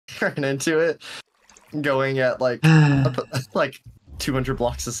ran into it, going at like 200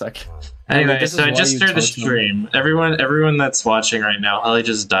 blocks a second. Anyway, so I just started the stream. Everyone that's watching right now, Holly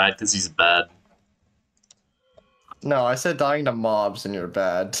just died because he's bad. No, I said dying to mobs and you're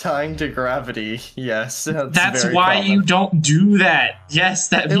bad. Dying to gravity, yes. That's why common. You don't do that. Yes,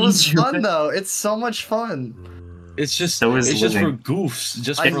 that means it was fun though. It's so much fun. It's just for goofs.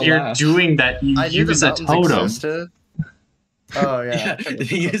 Just if you're laugh. Doing that, you use a totem. Oh yeah.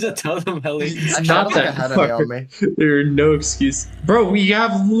 Use a totem, Helly. Not that on me. There are no excuse, bro.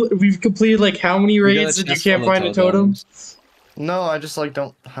 We've completed like how many raids and you can't find a totem? No, I just like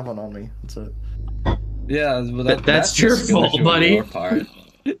don't have one on me. That's it. Yeah, but that's your fault, buddy.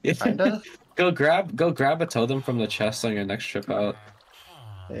 Kinda. Go grab a totem from the chest on your next trip out.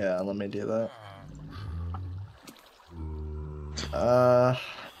 Yeah, let me do that. Oh,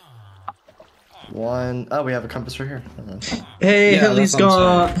 we have a compass right here. Hey, yeah, Hilly's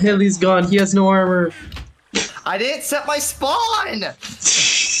gone. Hilly's gone. He has no armor. I didn't set my spawn!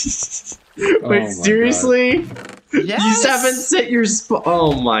 Wait, seriously? Yes! You haven't set your spawn.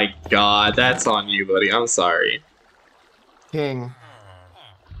 Oh my god, that's on you, buddy. I'm sorry. King.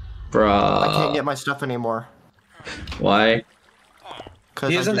 Bruh. I can't get my stuff anymore. Why?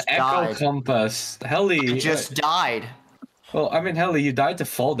 He has an echo compass. Helly. I just died. Well, I mean, Helly, you died to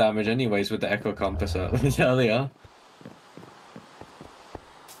fall damage anyways with the echo compass earlier.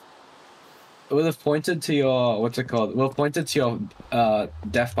 It would have pointed to your, what's it called? It would have pointed to your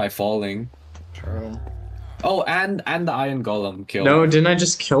death by falling. True. Oh, and the iron golem killed. No, didn't I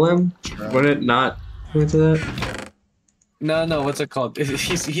just kill him? True. Would it not point to that? No, what's it called?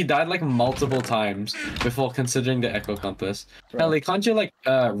 He died like multiple times before considering the echo compass. Right. Helly, can't you like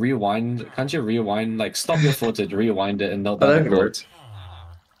rewind? Can't you rewind? Like stop your footage, rewind it, and note that it works.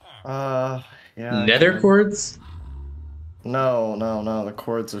 Yeah. Nether cords? No. The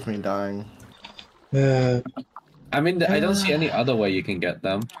cords of me dying. I mean, I don't see any other way you can get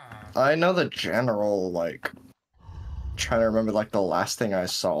them. I know the general, like, trying to remember, like, the last thing I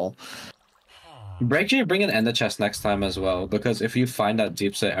saw. Make sure you bring an ender chest next time as well, because if you find that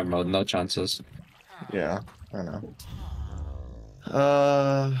Deepslate Emerald, no chances. Yeah, I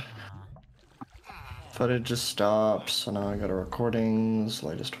know. Footage just stops, so now I go to recordings,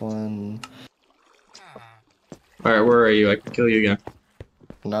 latest one. Alright, where are you? I can kill you again.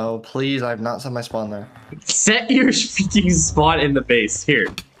 No, please, I have not set my spawn there. Set your freaking spawn in the base. Here.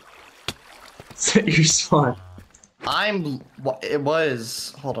 Set your spawn. It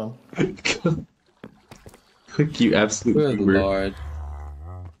was... Hold on. You absolute Good goober. lord.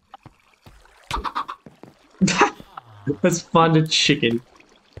 Let's spawn a chicken.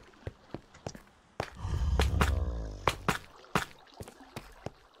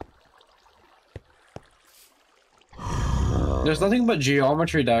 There's nothing but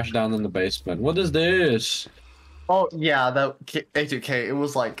geometry dash down in the basement. What is this? Oh, yeah, that A2K, it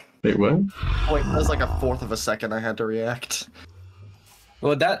was like... Wait, what? Wait, it was like 1/4 of a second I had to react.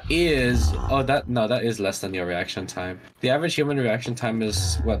 Well, that is... Oh, that is less than your reaction time. The average human reaction time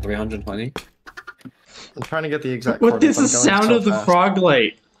is, what, 320? I'm trying to get the exact... What is the sound of the frog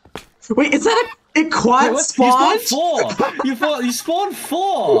light? Wait, is that a quad spawn? You spawned 4! You spawned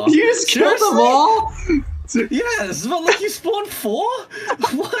 4! You just killed them all? Yes, but like you spawned 4?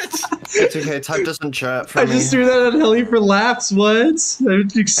 What? It's okay, type this in chat for me. I just threw that on Helly for laughs, what? I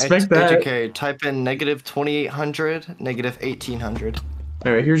would expect that. Okay, type in -2800, -1800.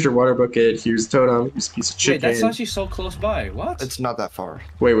 Alright, here's your water bucket, here's totem, here's a piece of chicken. Wait, that's actually so close by. What? It's not that far.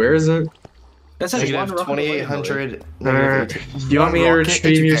 Wait, where is it? That's like -2800, do you want me to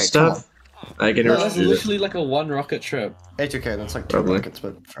retrieve your stuff? I can that's literally like a 1 rocket trip. H2K, that's like 2 rockets,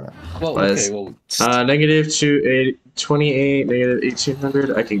 but for now. Well, okay, well... -28,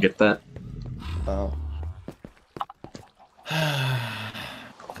 -1800, I can get that. Oh. I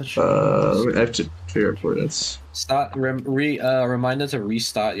have to figure out where that's... Start, reminder to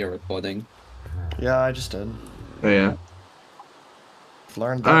restart your recording. Yeah, I just did. Oh yeah.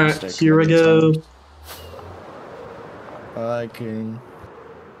 Learned that mistake. Alright, here we go. Bye, King.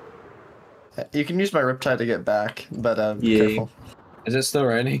 You can use my riptide to get back, but be yeah. careful. Is it still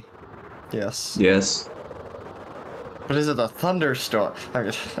raining? Yes. Yes. But is it a thunderstorm?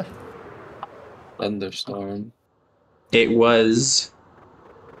 Thunderstorm. It was.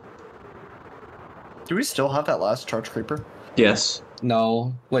 Do we still have that last charge creeper? Yes.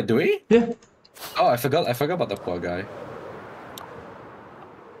 No. Wait, do we? Yeah. Oh, I forgot about the poor guy.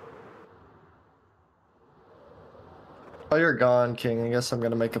 Oh, you're gone, King. I guess I'm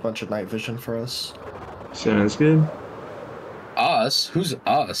gonna make a bunch of night vision for us. Sounds good. Us? Who's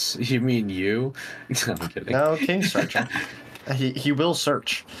us? You mean you? I'm kidding. No, King's searching. He will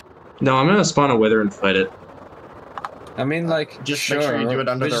search. No, I'm gonna spawn a wither and fight it. I mean, like, Just sure, make sure you do it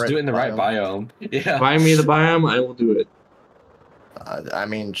under the just right do it in the right biome. biome. Yeah. Find me the biome, I will do it. I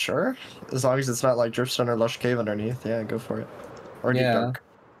mean, sure. As long as it's not like Dripstone or Lush Cave underneath, yeah, go for it. Or Deep Yeah. Dark.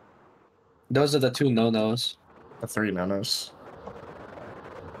 Those are the two no-nos. The 3 no-nos.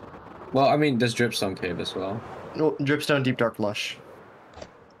 Well, I mean, there's Dripstone Cave as well. No, Dripstone, Deep Dark, Lush.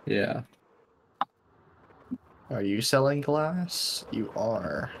 Yeah. Are you selling glass? You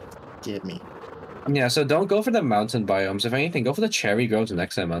are. Give me. Yeah, so don't go for the mountain biomes. If anything, go for the cherry groves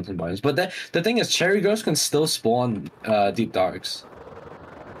next to the mountain biomes. But the thing is, cherry groves can still spawn deep darks.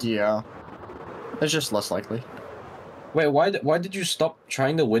 Yeah. It's just less likely. Wait, why did you stop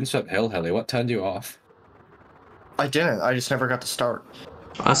trying the windswept hill, Heli? What turned you off? I didn't. I just never got to start.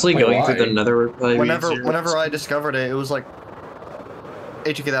 Honestly, Wait, going why? through the nether would probably be easier. Whenever I discovered it, it was like...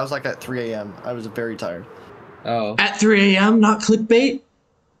 HK, that was like at 3 a.m. I was very tired. Oh. At 3 a.m., not clickbait?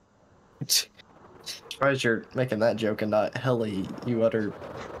 Surprised you're making that joke and not Heli, you utter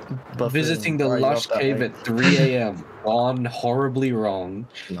buffoon. Visiting the Why are you lush up that cave late? at 3 a.m. Gone horribly wrong.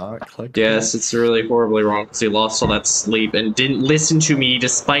 Not click. Yes, it's really horribly wrong because he lost all that sleep and didn't listen to me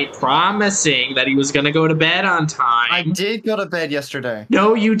despite promising that he was gonna go to bed on time. I did go to bed yesterday.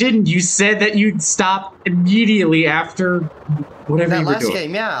 No, you didn't. You said that you'd stop immediately after whatever That you were last doing.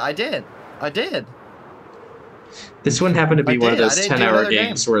 game, yeah, I did. I did. This one happened to be one of did. I those didn't do 10-hour another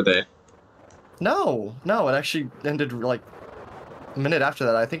games, game. were they? No, it actually ended like a minute after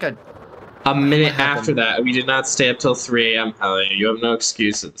that. I think I. A minute happened? after that, we did not stay up till 3 a.m., Hallie. You have no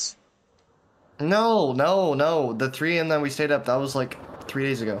excuses. No. The 3 and then we stayed up. That was like 3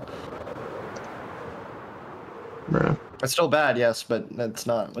 days ago. Bruh. It's still bad, yes, but that's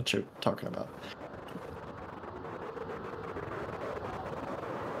not what you're talking about.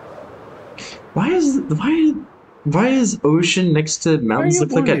 Why is ocean next to mountains you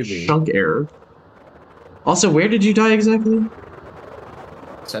look like a bullying me? chunk error? Also, where did you die exactly?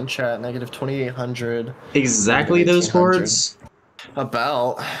 Send chat negative 2800. Exactly those 1800. chords?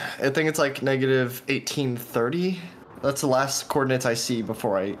 About. I think it's like negative 1830. That's the last coordinates I see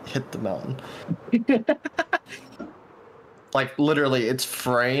before I hit the mountain. Like literally, it's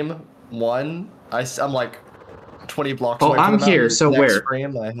frame 1. I'm like 20 blocks Oh, away from I'm the here, mountain. so Next where?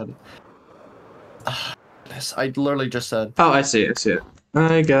 Frame, I had. I literally just said. Oh, I see it.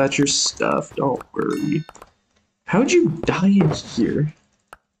 I got your stuff, don't worry. How'd you die in here?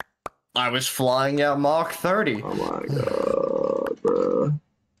 I was flying at Mach 30. Oh my god, bruh.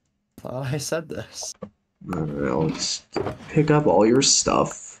 Thought I said this. Alright, I'll just pick up all your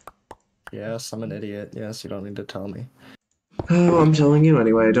stuff. Yes, I'm an idiot. Yes, you don't need to tell me. Oh, I'm telling you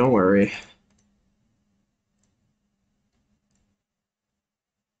anyway, don't worry.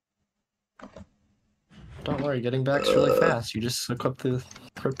 Don't worry, getting back's really fast. You just equip the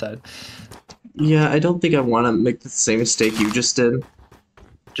Cryptide. Yeah, I don't think I want to make the same mistake you just did.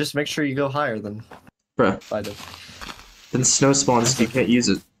 Just make sure you go higher than Bruh, I did. then snow spawns if you can't use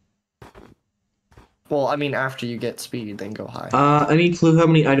it. Well, I mean, after you get speed, then go high. Any clue how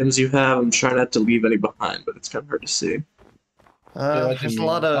many items you have? I'm trying not to leave any behind, but it's kind of hard to see. what do There's you a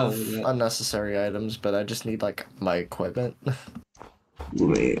lot mean? of Oh, yeah. unnecessary items, but I just need like my equipment.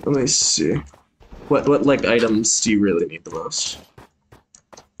 Let me see. What like items do you really need the most?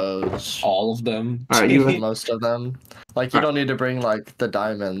 Those. All of them. Alright, you have- Most of them. Like, you don't need to bring like the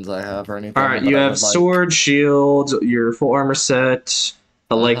diamonds I have or anything. Alright, but you I have would, like, sword, shield, your full armor set,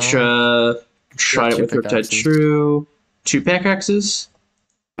 Electra, try it two with Riptide pickaxes. True, 2 pickaxes.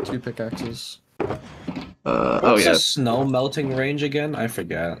 2 pickaxes. Oh What's yeah, the snow melting range again? I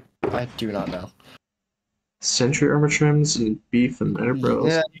forget. I do not know. sentry armor trims and beef and enterbros.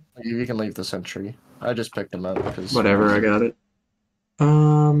 Yeah, you can leave the sentry. I just picked them up because. Whatever, I got it.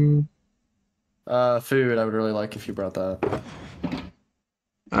 Food. I would really like if you brought that.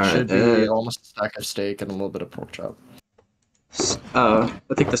 Alright, Should be almost a stack of steak and a little bit of pork chop. I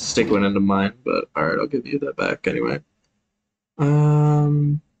think the steak went into mine, but alright, I'll give you that back anyway.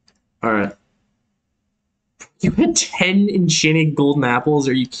 Alright. You had 10 enchanted golden apples,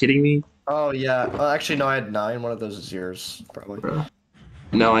 are you kidding me? Oh yeah. Actually, no. I had 9. One of those is yours, probably. Bro.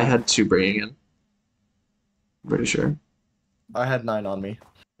 No, I had 2 bringing in. Pretty sure. I had 9 on me.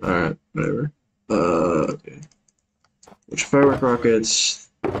 Alright, whatever. Okay. Which firework rockets?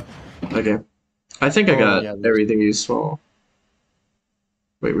 Okay. I think I Oh, got yeah, everything useful.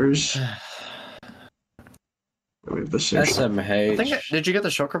 Wait, where's... Wait, this is... SMH. Did you get the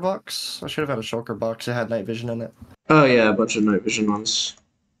shulker box? I should have had a shulker box. It had night vision in it. Oh yeah, a bunch of night vision ones.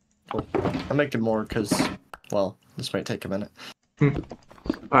 Cool. I'm making more because, well, this might take a minute.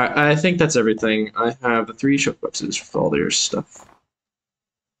 Alright, I think that's everything. I have the 3 shop boxes with all their stuff.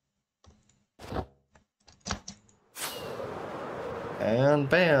 And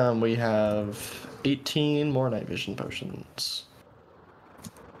bam, we have 18 more night vision potions.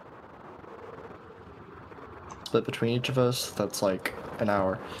 Split between each of us, that's like an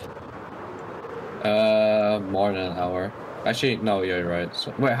hour. More than an hour. Actually, no, you're right.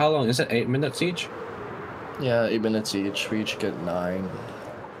 So, wait, how long? Is it 8 minutes each? Yeah, 8 minutes each. We each get 9.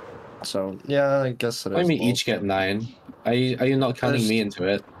 So, yeah, I guess it is. Why me each get 9? Are you not counting me into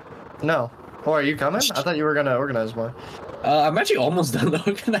it? No. Oh, are you coming? I thought you were gonna organize more. I'm actually almost done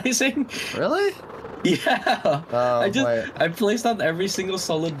organizing. Really? Yeah. Oh, I placed on every single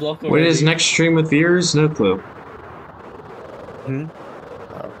solid block already. What is next stream with viewers? No clue. Hmm?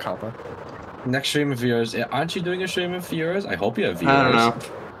 Oh, Kappa. Next stream of viewers. Aren't you doing a stream of viewers? I hope you have viewers. I don't know.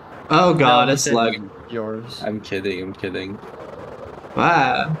 Oh god, No, it's we said lagging. Yours. I'm kidding.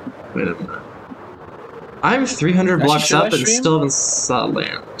 Ah, wait a minute. I'm 300 Actually, blocks should I up and stream? still haven't saw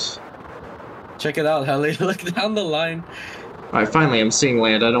land. Check it out, Helly. Look down the line. Alright, finally I'm seeing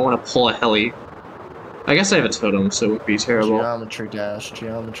land. I don't want to pull a heli. I guess I have a totem, so it would be terrible. Geometry dash,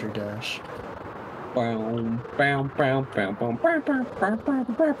 geometry dash. Wait,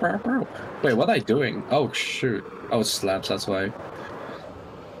 what am I doing? Oh, shoot. Oh, it's slabs, that's why.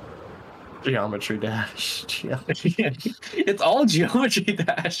 Geometry dash. It's all geometry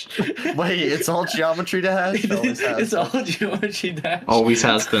dash. Wait, it's all geometry dash? It's all geometry dash. Always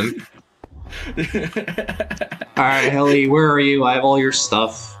has been. Alright, Heli, where are you? I have all your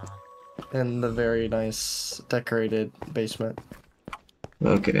stuff. In the very nice decorated basement.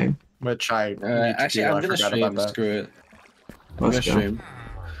 Okay. Which I need to actually, do. I'm I gonna forgot stream. about that. Screw it. I'm Let's gonna go. stream.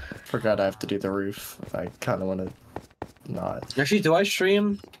 Forgot I have to do the roof. I kind of want to not. Actually, do I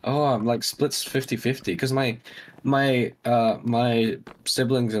stream? Oh, I'm like splits 50-50 because my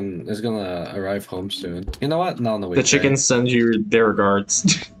siblings is gonna arrive home soon. You know what? No, The chickens send you their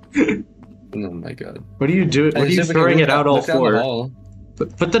regards. Oh my god. What are you doing? What are you throwing it out all for?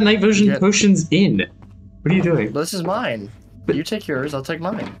 Put the night vision potions in. What are you doing? This is mine. You take yours, I'll take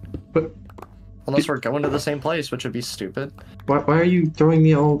mine. But unless we're going to the same place, which would be stupid. Why are you throwing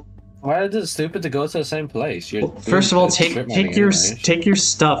me all? Why is it stupid to go to the same place? Well, first of all, take your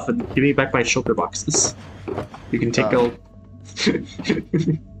stuff and give me back my shulker boxes. You can take all.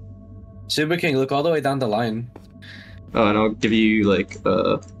 Super King, look all the way down the line. Oh, and I'll give you like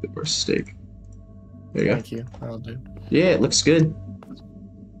a bit more steak. There you go. Thank you. I'll do. Yeah, it looks good.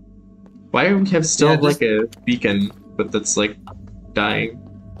 Why do we have still like a beacon, but that's like dying?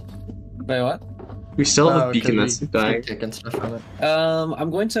 Wait, what? We still have a beacon that's dying. Stuff from it. I'm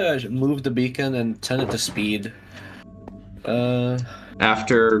going to move the beacon and turn it to speed.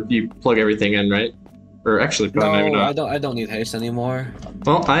 After you plug everything in, right? Or actually, probably maybe not. I don't need haste anymore.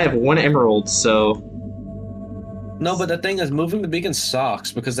 Well, I have 1 emerald, so. No, but the thing is, moving the beacon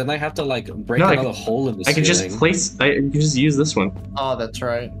sucks because then I have to like break another hole in the ceiling. I can just place. I can just use this one. Oh, that's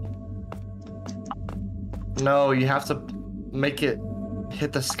right. No, you have to make it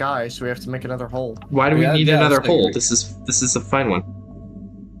hit the sky, so we have to make another hole. Why do we need another hole? This is a fine one.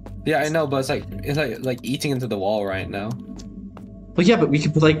 Yeah, I know, but it's like eating into the wall right now. Well, yeah, but we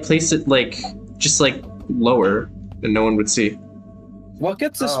could like place it like just like lower, and no one would see. What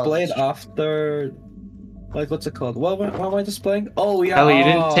gets displayed after? Like, what's it called? What am I displaying? Oh, yeah. Ellie, you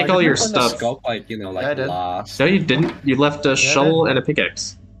didn't take all your stuff. Scope, like, you know, like last. No, you didn't. You left a shovel and a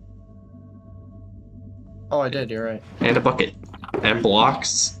pickaxe. Oh, I did. You're right. And a bucket. And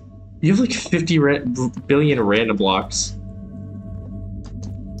blocks. You have like 50 billion random blocks.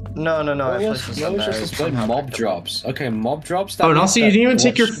 No. I just display mob drops. Okay, mob drops. Oh, and also you didn't even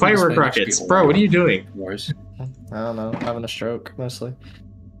take your firework rockets. Bro, what are you doing? I don't know. Having a stroke, mostly.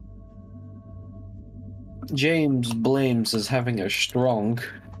 James blames as having a strong.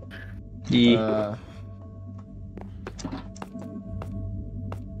 There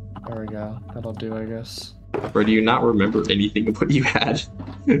we go. That'll do, I guess. Or do you not remember anything of what you had?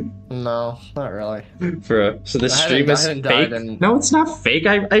 No, not really. So this stream is fake? No, it's not fake.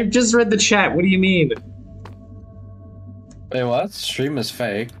 I just read the chat. What do you mean? Wait, what? Stream is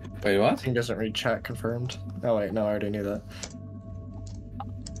fake. Wait, what? He doesn't read chat confirmed. Oh wait, no, I already knew that.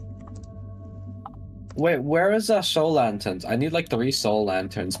 Wait, where is our soul lanterns? I need like 3 soul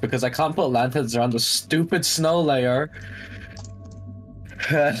lanterns because I can't put lanterns around the stupid snow layer.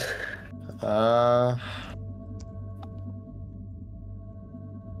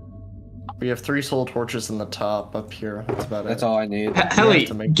 We have 3 soul torches in the top up here. That's about it. That's all I need. Helly,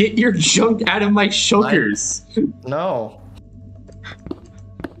 get your junk out of my shulkers. No.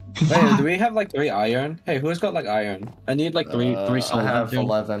 Wait, do we have like 3 iron? Hey, who's got like iron? I need like 3 soul. I have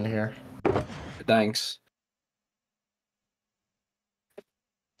 11 here. Thanks.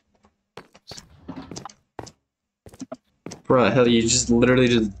 Bruh, hell, you just literally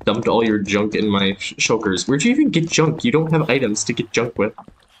just dumped all your junk in my shulkers. Where'd you even get junk? You don't have items to get junk with.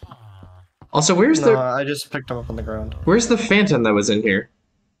 Also, I just picked them up on the ground. Where's the phantom that was in here?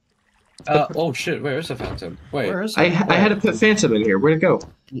 Oh shit, where's the phantom? Wait. Where is I it? had to put phantom in here. Where'd it go?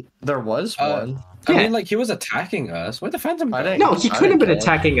 There was one. I Yeah. mean, like, he was attacking us. Where'd the phantom I go? didn't- No, he couldn't have been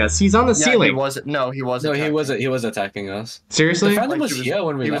attacking us. He's on the ceiling. He wasn't. No, he wasn't. No, he was attacking us. Seriously? The phantom was here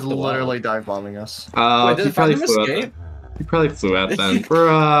when we He left was the literally wild. dive bombing us. Wait, did He the probably phantom flew out. escape? He probably flew out then.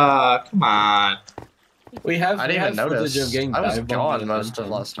 Bruh, come on. We have. I didn't even footage notice. of getting I was dive bombed gone by the most of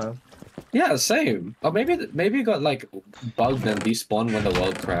phantom. last time. Yeah, same. Or maybe it got like bugged and despawned when the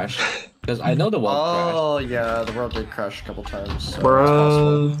world crashed. Because I know the world crashed. Oh yeah, the world did crash a couple times. So it's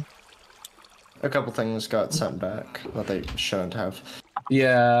possible. Bruh. A couple things got sent back that they shouldn't have.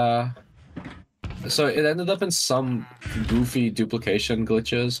 Yeah. So it ended up in some goofy duplication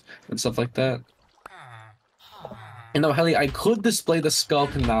glitches and stuff like that. You know, Helly, I could display the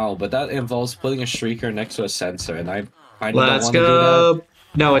skulk now, but that involves putting a streaker next to a sensor, and I don't Let's want to do go. that.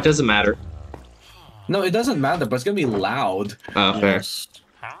 No, it doesn't matter. No, it doesn't matter, but it's gonna be loud. Oh, fair. Yes.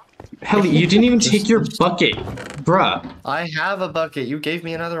 Helly, you didn't even take your bucket. Bruh. I have a bucket. You gave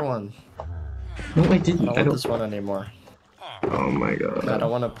me another one. No, I I didn't. don't I want don't. this one anymore. Oh my I god. don't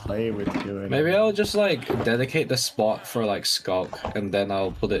want to play with you anymore. Maybe I'll just like dedicate the spot for like skulk, and then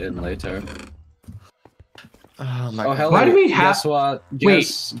I'll put it in later. Oh my Oh, god. Helly, Why do we have- Guess what? Wait,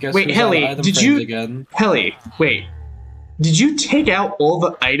 Guess wait, who's Helly, on item did frames you- again? Helly, wait. Did you take out all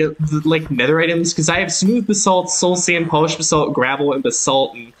the items, like nether items? Because I have smooth basalt, soul sand, polished basalt, gravel, and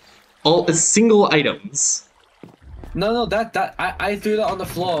basalt, and all single items. No, I threw that on the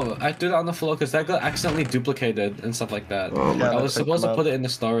floor. I threw that on the floor because that got accidentally duplicated and stuff like that. Oh my Yeah, I was that took supposed them to out. put it in the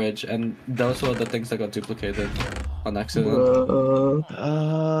storage, and those were the things that got duplicated on accident.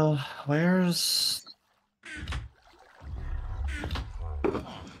 Where's...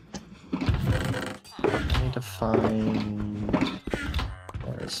 I need to find...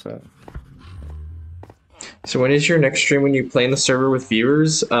 Where is it? So when is your next stream when you play in the server with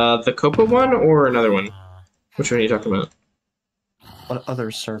viewers? The Copa one or another one? Which one are you talking about? What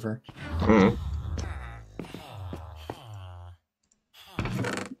other server? Mm.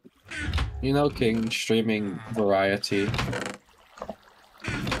 You know, King streaming variety.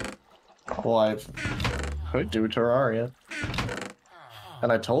 Well, I've could do Terraria.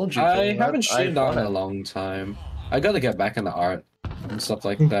 And I told you. I King, haven't that streamed I on in a wanted. long time. I gotta get back into art and stuff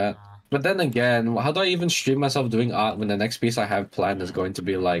like that. But then again, how do I even stream myself doing art when the next piece I have planned is going to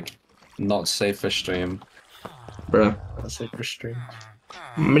be like not safe for stream? Bruh. That's like your stream.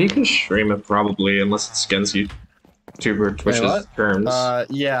 I mean, you can stream it probably, unless it's against YouTube or Twitch's what? terms.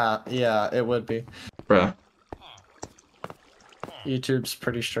 Yeah, it would be. Bruh. YouTube's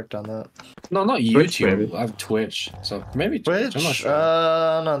pretty strict on that. No, not Twitch, YouTube. maybe. I have Twitch, so maybe Twitch. I'm not Twitch? sure.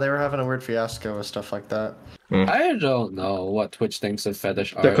 No, they were having a weird fiasco with stuff like that. I don't know what Twitch thinks of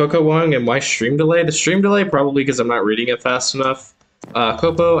fetish The art. Coco one and why stream delay? The stream delay probably because I'm not reading it fast enough.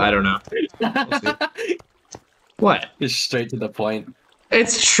 Copo, I don't know. What? Just straight to the point.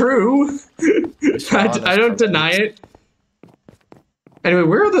 It's true. I don't deny it. Anyway,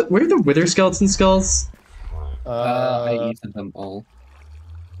 where are the wither skeleton skulls? I eaten them all.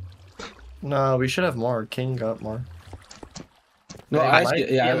 No, we should have more. King got more. No, Hey, I might actually,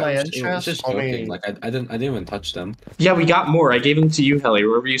 be yeah, in my I was interest, just let me- joking. Like I didn't even touch them. Yeah, we got more. I gave them to you, Helly.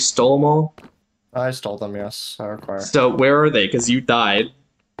 Remember you stole them all? I stole them, yes. I require. So where are they? Because you died.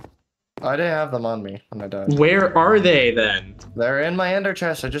 I didn't have them on me when I died. Where are they then? They're in my ender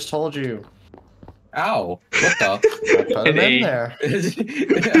chest, I just told you. Ow! What the? I put them An in egg. there.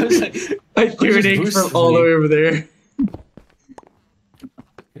 I was like, I threw an just egg boosted from all the me. way over there.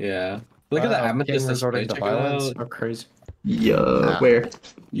 yeah. Look at the Wow, amethyst King resorting display. to Check it violence. out. So crazy. Yo, where?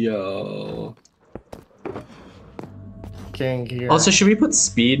 Yo. King here. Also, should we put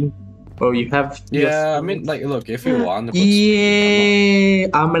speed? Oh, you have. Yeah, I mean, like, look, if you want to put Yeah,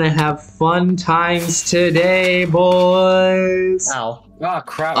 I'm gonna have fun times today, boys. Ow. Ah,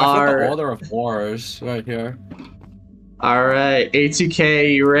 crap! I put Our- the Order of Wars right here. All right,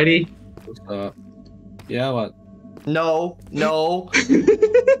 A2K, you ready? What's up? Yeah, what? No, no.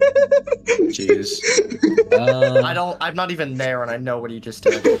 Jeez. I'm not even there and I know what he just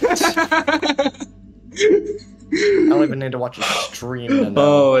did. I don't even need to watch a stream to know.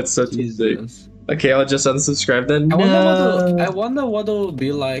 Oh, it's such a thing. Jesus. Okay, I'll just unsubscribe then. I wonder what it'll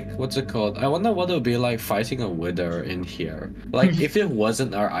be like. What's it called? I wonder what it'll be like fighting a wither in here. Like, if it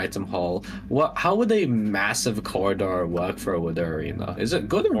wasn't our item hall, how would a massive corridor work for a wither arena? Is it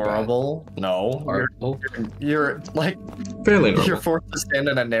good or Horrible? bad? No. Horrible. You're like Fairly normal. you're forced to stand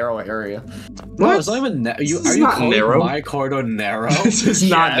in a narrow area. No, it's not even. Are you calling narrow. my corridor narrow? This is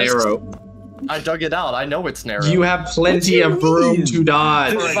not Yes. narrow. I dug it out. I know it's narrow. You have plenty of room to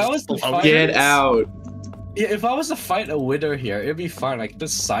dodge. If I was to fight, Get out. Yeah, if I was to fight a wither here, it'd be fine. I could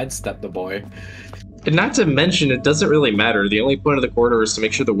just sidestep the boy. And not to mention, it doesn't really matter. The only point of the corridor is to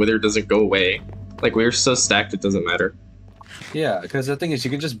make sure the wither doesn't go away. Like, we're so stacked, it doesn't matter. Yeah, because the thing is,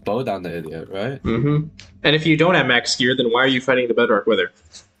 you can just bow down the idiot, right? Mm-hmm. And if you don't have max gear, then why are you fighting the bedrock wither?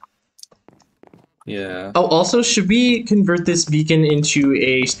 Yeah. Oh, also, should we convert this beacon into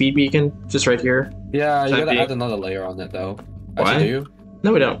a speed beacon? Just right here? Yeah, you That gotta being- add another layer on it, though. Why? Actually, do you?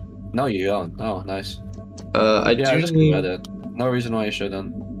 No, we don't. No, you don't. Oh, nice. I Yeah, do just need... convert it. No reason why you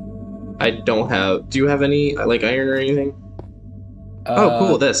shouldn't. I don't have... Do you have any, like, iron or anything? Oh,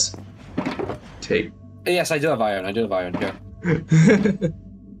 cool, this. Take. Yes, I do have iron. I do have iron here.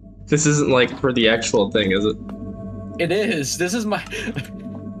 This isn't, like, for the actual thing, is it? It is. This is my...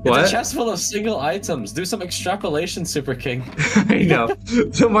 What? It's a chest full of single items. Do some extrapolation, Super King. I know.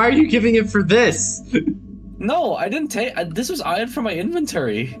 Then why are you giving it for this? No, I didn't take... This was iron from my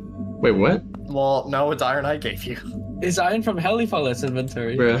inventory. Wait, what? Well, no, it's iron I gave you. It's iron from Helifalet's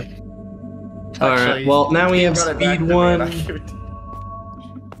inventory. Bruh. Actually, Alright, well, now we have you brought it back speed to me, one. and I gave it to-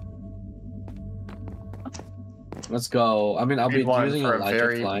 Let's go. I mean, I'll be Speed one using for a a lighter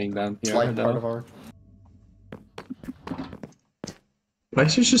very flying down here. Slight part of though. our... Why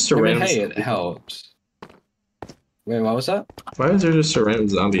is there just a I mean, random... hey, it helps. Wait, what was that? Why is there just a random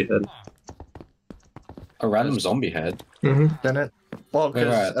zombie head? A random zombie head. Mm-hmm. Didn't it? Well, Wait,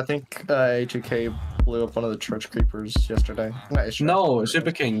 because right. I think A2K blew up one of the church creepers yesterday. Not yesterday. No,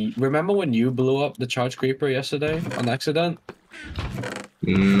 Super King. Remember when you blew up the charge creeper yesterday on accident?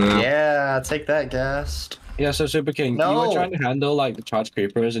 No. Yeah, take that, Gast. Yeah, so Super King, you No. were trying to handle like the charge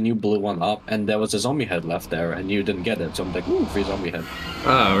creepers and you blew one up and there was a zombie head left there and you didn't get it. So I'm like, ooh, free zombie head.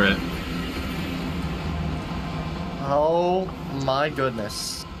 Oh, right. Oh my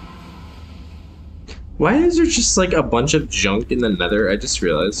goodness. Why is there just like a bunch of junk in the nether? I just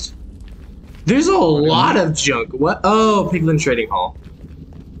realized. There's a lot of junk. What? Oh, Piglin Trading Hall.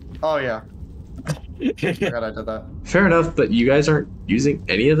 Oh yeah, forgot I did that. Fair enough, but you guys aren't using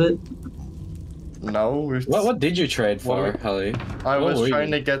any of it? No, it's- What did you trade for, What? Helly? I what was were trying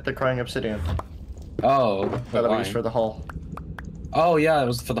you- to get the crying obsidian Oh, that I why? used for the hall. Oh yeah, it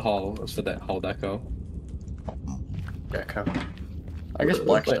was for the hall. It was for that hall deco. Yeah, okay. I guess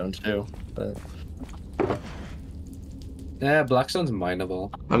blackstone too, but Yeah, Blackstone's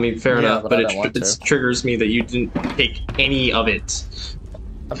mineable. I mean, fair Yeah, enough, but but I it, don't want it to. triggers me that you didn't take any of it.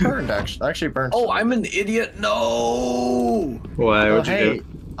 I burned actually. I actually burned. Oh, some. I'm an idiot. No! Why? Oh, What'd you hey,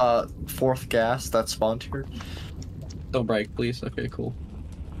 do? fourth gas that spawned here. Don't break, please. Okay, cool.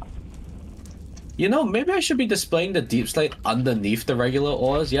 You know, maybe I should be displaying the deep slate underneath the regular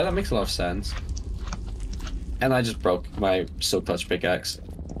ores. Yeah, that makes a lot of sense. And I just broke my silk touch pickaxe.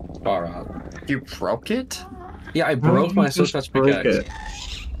 Far out. You broke it? Yeah, I How broke did my you silk just touch break pickaxe. it?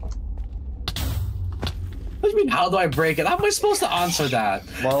 What do you mean, how do I break it? How am I supposed to answer that?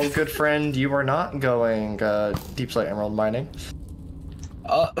 Well, good friend, you are not going Deepslate Emerald mining.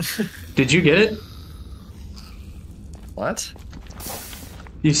 Did you get it? What?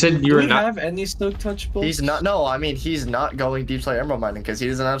 You said you Do were we not. have any silk touch books? He's not. No, I mean he's not going Deepslate Emerald mining because he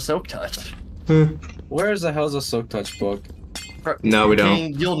doesn't have Silk Touch. Where the hell's a silk touch book? No, we don't.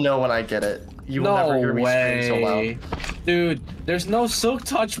 King, you'll know when I get it. You will No never hear me scream so way. loud. Dude, there's no silk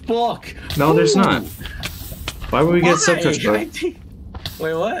touch book. No, there's not. Why would we get Why? Silk Touch book?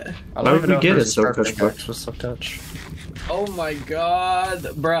 Wait, what? I Why don't would even we know if get a there's Silk star Touch book? pickaxe with Silk Touch. Oh my god,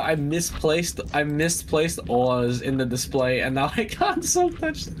 bro! I misplaced ores in the display, and now I can't silk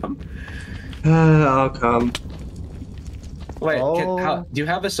touch them. I'll come. Wait, Oh. do you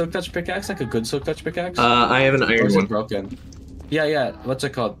have a silk touch pickaxe? Like a good silk touch pickaxe? I have an or iron is it one. broken? Yeah, yeah. What's it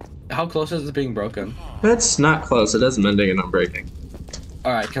called? How close is it being broken? That's not close. It does mending and not breaking.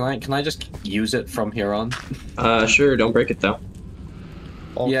 All right, can I just use it from here on? Sure. Don't break it though.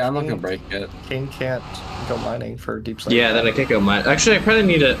 Well, Yeah, I'm not King- gonna break it. King can't go mining for Deepslate. Yeah, then I can't go mine. Actually, I probably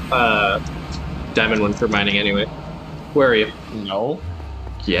need a diamond one for mining anyway. Where are you? No.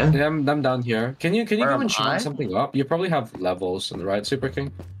 Yeah. Yeah, I'm down here. Can you Where go am and I? enchant something up? You probably have levels, right, Super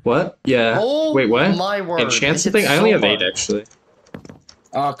King? What? Yeah. Oh, Wait, what? my word. Enchant I something? hit I only so have 8 much. actually.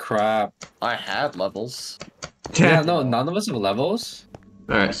 Oh crap! I had levels. Yeah, no, none of us have levels.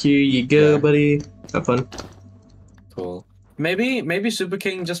 Alright, here you go, Yeah. buddy. Have fun. Cool. Maybe Super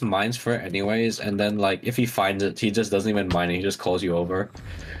King just mines for it anyways, and then like if he finds it, he just doesn't even mine it. He just calls you over.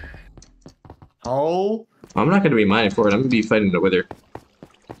 Oh, I'm not gonna be mining for it. I'm gonna be fighting the Wither.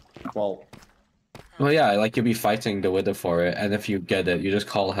 well, Well, yeah, like you'll be fighting the Wither for it, and if you get it, you just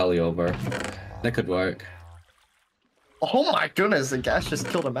call Heli over. That could work. oh my goodness, the gas just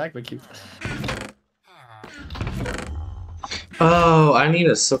killed a magma cube. Oh, I need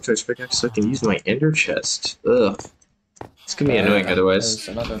a silk touch pickaxe so I can use my ender chest. Ugh. It's gonna be annoying otherwise.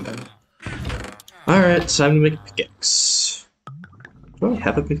 There's another thing. Alright, time to make a pickaxe. Do I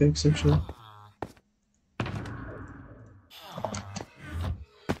have a pickaxe actually?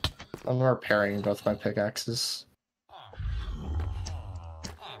 I'm repairing both my pickaxes.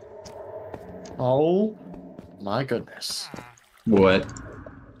 Oh my goodness. What?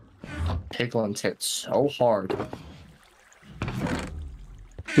 Piglins hit so hard.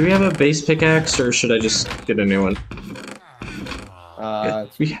 Do we have a base pickaxe or should I just get a new one? We I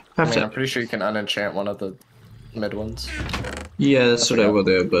have mean, I'm to. pretty sure you can unenchant one of the mid ones. Yeah, that's what I will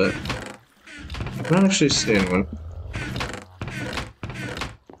do, but I'm not actually seeing one.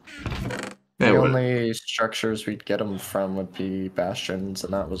 The Yeah, what? only structures we'd get them from would be bastions,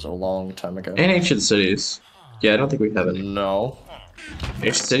 and that was a long time ago. And ancient cities. Yeah, I don't think we have any. No.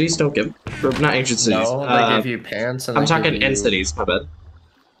 Ancient cities don't give. Or not ancient cities. No, they give you pants and I'm they talking give end you... cities, my bad.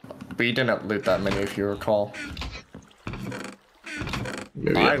 We didn't loot that many, if you recall.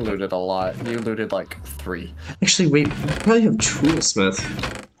 Maybe I looted a lot. You looted like 3. Actually, wait, we probably have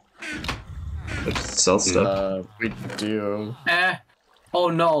Toolsmith. Like, sell stuff. We do. Oh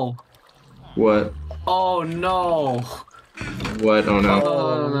no. What? Oh no. What? Oh no.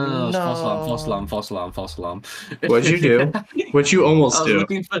 No. no. False alarm. What'd you do? What'd you almost do?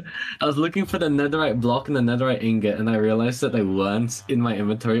 I was looking for the netherite block and the netherite ingot, and I realized that I weren't in my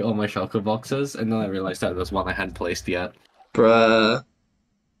inventory all my shulker boxes, and then I realized that there's one I hadn't placed yet. Bruh.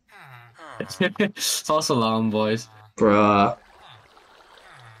 False alarm, boys. Bruh.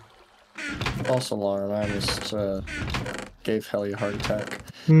 False alarm. I just gave Helly a heart attack.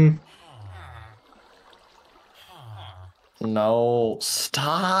 No,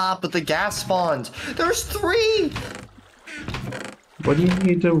 stop! The gas spawns. There's 3. What do you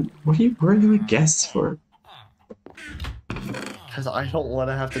need to? What are you bringing the guests for? Because I don't want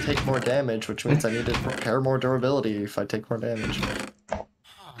to have to take more damage, which means I need to prepare more durability if I take more damage.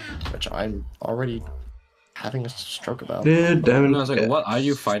 Which I'm already having a stroke about. Dude, damn I was like, what are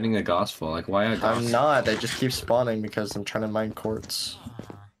you fighting a ghost for? Like, why a ghost? I'm not. They just keep spawning because I'm trying to mine quartz.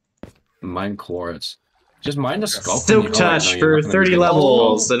 Mine quartz. Just mine the sculpting. Silk touch for 30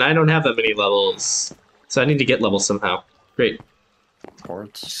 levels, and I don't have that many levels. So I need to get levels somehow. Great.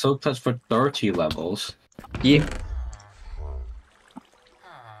 Quartz. Silk touch for 30 levels. Yeah.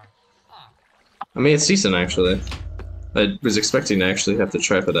 I mean, it's decent, actually. I was expecting to actually have to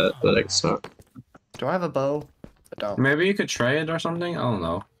try for that, but I guess not. Do I have a bow? I don't. Maybe you could trade or something? I don't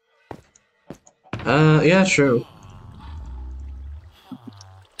know. Yeah, true.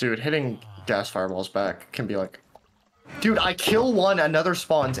 Dude, hitting gas fireballs back can be like... Dude, I kill one, another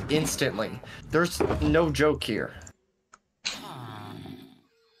spawns instantly. There's no joke here.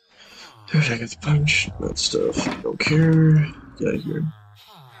 Dude, I get the punch. That stuff. Don't care. Get out of here.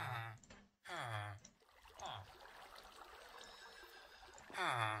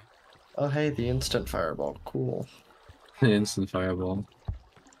 Oh, hey, the instant fireball. Cool. Instant fireball.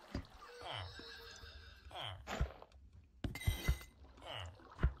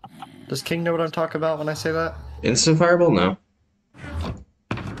 Does King know what I'm talking about when I say that? Instant fireball? No.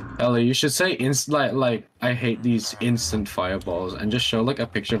 Ellie, you should say like I hate these instant fireballs and just show like a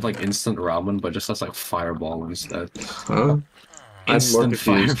picture of like instant ramen, but just as like fireball instead. Huh? Instant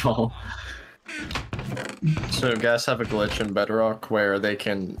fireball. So guys have a glitch in Bedrock where they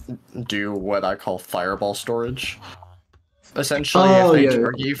can do what I call fireball storage. Essentially, if they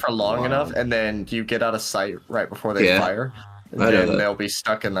target you for long enough and then you get out of sight right before they fire, then they'll be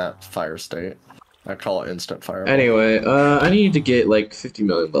stuck in that fire state. I call it instant fireball. Anyway, I need to get like 50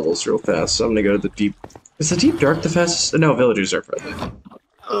 million levels real fast, so I'm gonna go to the deep. Is the deep dark the fastest? No, villagers are friendly.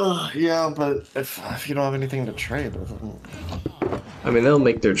 Yeah, but if you don't have anything to trade with them. I mean, they'll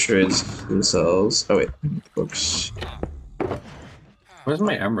make their trades themselves. Oh wait, books. Where's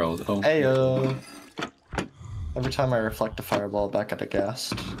my emerald? Oh. Hey, every time I reflect a fireball back at a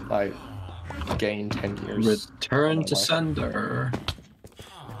ghast, I gain 10 years. Return to sender.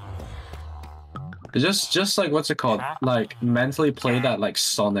 Just like what's it called? Like mentally play that like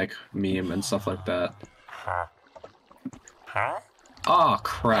Sonic meme and stuff like that. Oh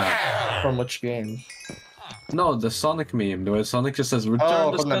crap. From which game? No, the Sonic meme, where Sonic just says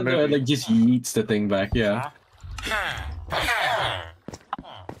return to sender and like just yeets the thing back, yeah.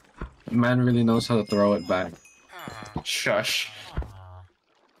 Man really knows how to throw it back. Shush.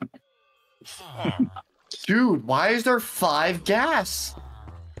 Dude, why is there 5 gas?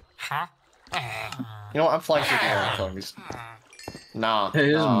 You know what? I'm flying through the air and killing these. Nah. It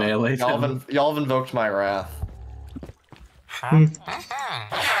is melee. Y'all have invoked my wrath.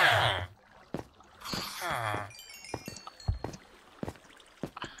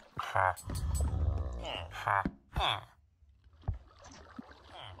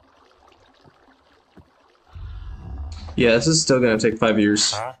 Yeah, this is still gonna take 5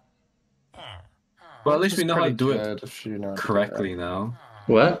 years. Well, at least we know how to do it correctly now.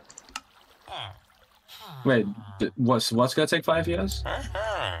 What? Wait, what's gonna take 5 years?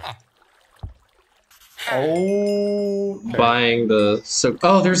 Oh, buying the soak.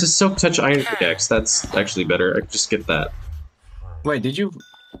 Oh, there's a Soak Touch Iron Pickaxe. That's actually better. I could just get that. Wait, did you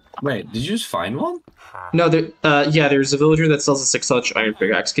just find one? No, yeah, there's a villager that sells a 6 touch iron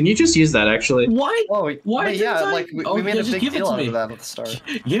pickaxe. Can you just use that, actually? Why? Oh, why? Yeah, like we made a big deal out of that at the start.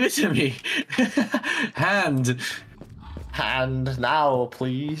 Give it to me. Hand now,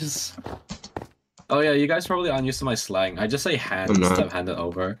 please. Oh yeah, you guys probably aren't used to my slang. I just say hand instead of hand it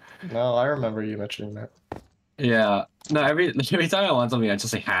over. No, I remember you mentioning that. Yeah. No, every time I want something, I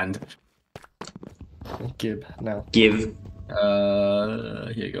just say hand. Give now. Give.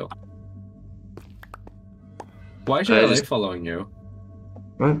 Here you go. Why should I like following you?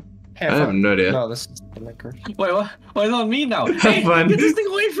 What? I have no idea. No, this is the maker. Wait, what? Why is it on me now? Hey, fun. get this thing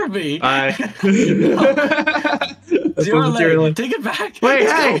away from me! Zero, take it back! Wait,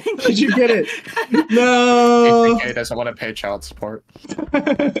 hey! Did you get it? No! ATK doesn't want to pay child support.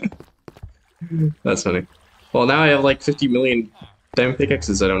 That's funny. Well, now I have like 50 million diamond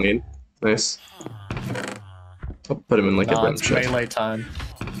pickaxes I don't need. Nice. I'll put them in like a random chest. Melee time.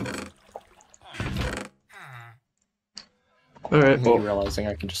 Alright, well. Realizing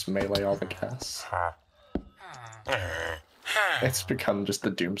I can just melee all the gas. It's become just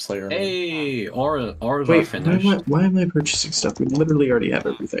the Doomslayer. Hey, or wait, finished. why am I purchasing stuff? We literally already have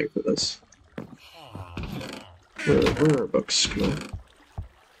everything for this. Where are our books? Come on.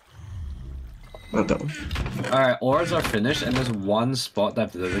 Not that one. Alright, ores are finished, and there's one spot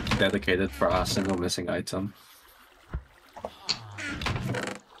that's dedicated for a single missing item.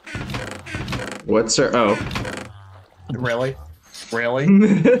 What's our... Oh. Really? Really?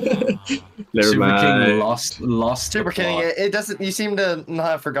 Never mind. King lost Super King, it doesn't... You seem to not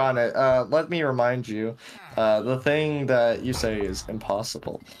have forgotten it. Let me remind you. The thing that you say is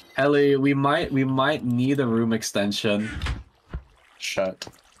impossible. Ellie, we might need a room extension. Shut.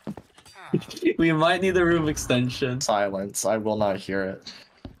 We might need a room extension. Silence. I will not hear it.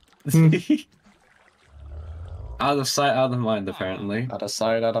 Out of sight, out of mind, apparently. Out of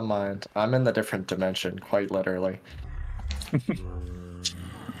sight, out of mind. I'm in the different dimension, quite literally.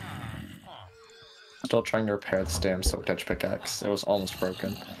 Still trying to repair this damn Soak Touch pickaxe. It was almost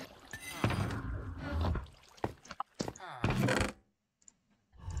broken.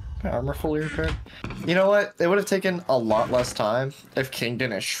 My armor fully repaired. You know what? It would have taken a lot less time if King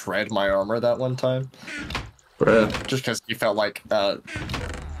didn't shred my armor that one time. Bruh. Just because he felt like, Bro,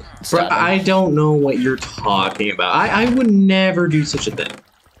 I don't know what you're talking about. I would never do such a thing.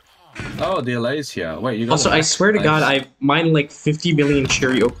 Oh, the LA's here. Wait, you got Also, I swear to God, I've mined like 50 million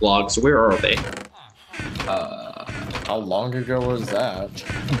cherry oak logs. Where are they? How long ago was that?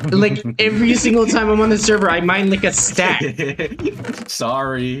 Like, every single time I'm on the server, I mine like a stack.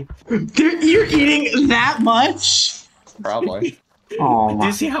 Sorry. You're eating that much? Probably. Oh, do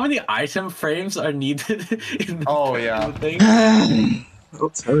you see how many item frames are needed in the thing? Well,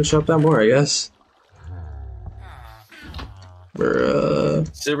 time to chop down more, I guess.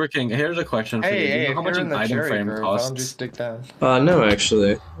 Silver King, here's a question for you. Do you know how much an item frame costs? Stick down. No,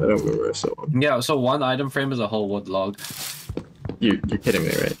 actually. I don't remember I saw one. Yeah, so one item frame is a whole wood log. You're kidding me,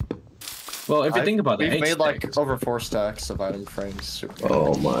 right? Well, if you think about it, we've made like over 4 stacks of item frames.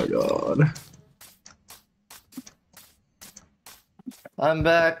 Oh my god. I'm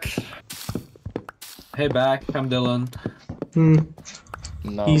back. Hey, back. I'm Dylan.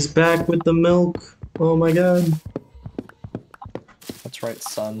 No. He's back with the milk. Oh my god. That's right,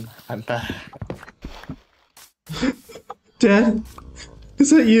 son. I'm back. Dad? Is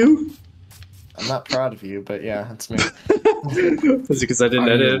that you? I'm not proud of you, but yeah, it's me. Was it because I didn't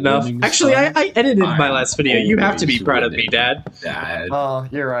edit enough? Actually, I edited my last video. You have to be proud of me, Dad. Oh,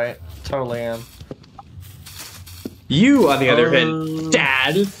 you're right. Totally am. You, on the other hand,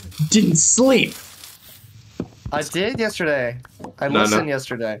 Dad, didn't sleep. I did yesterday. I listened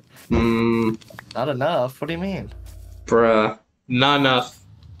yesterday. Not enough. What do you mean? Bruh. Not enough.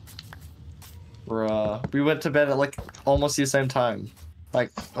 Bruh. We went to bed at like almost the same time.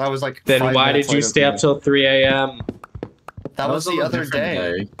 Like I was like. Then why did you stay up till 3 a.m.? That was the other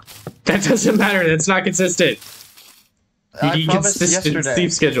day. That doesn't matter. That's not consistent. You need consistent yesterday.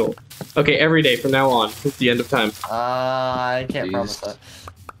 sleep schedule. Okay, every day from now on. It's the end of time. I can't promise that.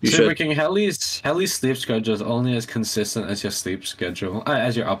 You Super should. King, Helly's sleep schedule is only as consistent as your sleep schedule,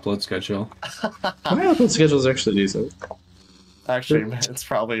 as your upload schedule. My upload schedule is actually decent. Actually, it's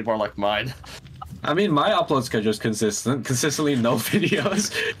probably more like mine. I mean, my upload schedule is consistent. Consistently no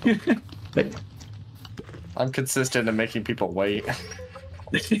videos. I'm consistent in making people wait.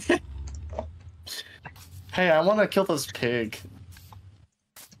 Hey, I want to kill this pig.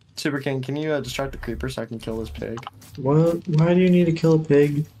 Super King, can you distract the creeper so I can kill this pig? What? Why do you need to kill a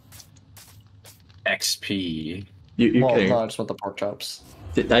pig? XP. Well, no, I just want the pork chops.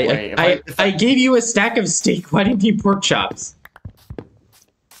 I gave you a stack of steak. Why do you need pork chops?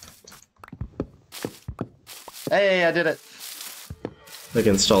 Hey, I did it.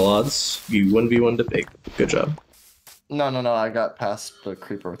 Against all odds, you 1v1 the pig. Good job. No, I got past the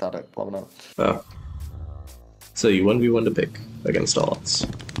creeper without it blowing up. Oh. So you 1v1 the pig against all odds.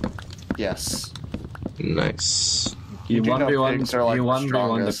 Yes. Nice. He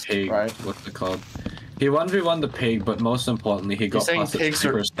 1v1 the pig. Right? What's it called? He 1v1 the pig, but most importantly, he got past the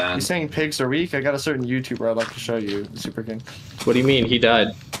creeper stand. You saying pigs are weak? I got a certain YouTuber I'd like to show you, Super King. What do you mean? He died.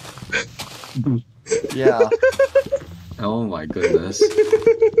 Yeah. Oh my goodness.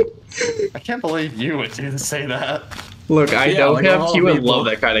 I can't believe you would say that. Look, I know him. He would love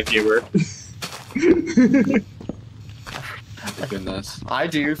that kind of humor. Goodness. I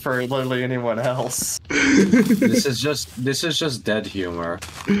do for literally anyone else. This is just dead humor.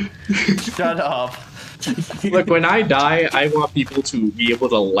 Shut up. Look, when I die, I want people to be able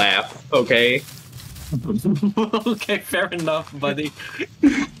to laugh, okay? Okay, fair enough, buddy.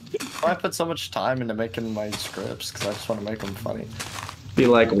 I put so much time into making my scripts because I just want to make them funny. Be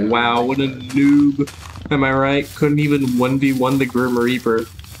like, wow, what a noob. Am I right? Couldn't even 1v1 the Grim Reaper.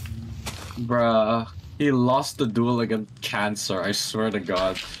 Bruh. He lost the duel against cancer, I swear to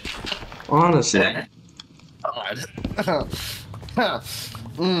God. Honestly. God.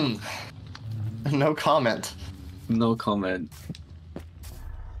 No comment. No comment.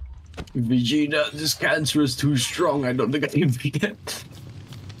 Vegeta, this cancer is too strong. I don't think I can beat it.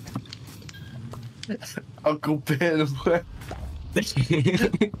 Uncle Ben.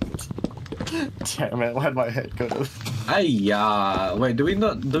 Damn it! Why'd my head go to? Wait, do we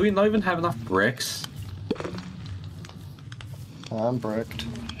not even have enough bricks? I'm bricked.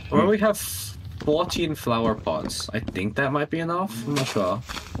 Well, we have 14 flower pots. I think that might be enough. I'm not sure.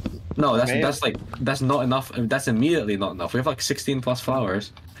 No, that's not enough. That's immediately not enough. We have like 16 plus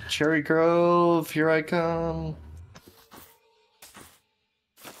flowers. Cherry Grove, here I come.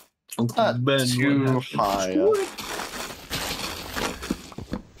 Not Ben, too high up.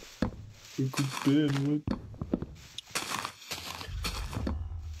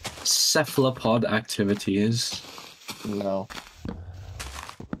 Cephalopod activities. No.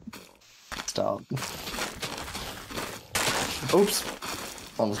 Stop. Oops.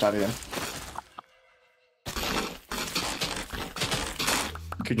 Almost died again.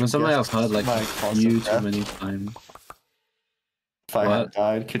 Somebody else heard like you too many times. If I had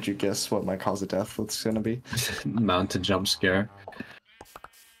died, could you guess what my cause of death was gonna be? Mountain jump scare.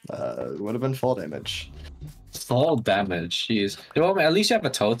 It would have been fall damage. Fall damage, jeez. Well, at least you have a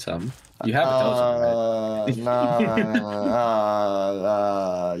totem. You have a totem, right?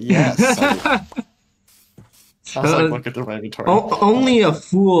 Yes. I was like, look at the inventory. Only a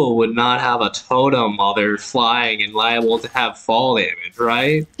fool would not have a totem while they're flying and liable to have fall damage,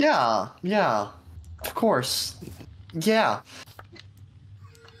 right? Yeah, of course. Yeah.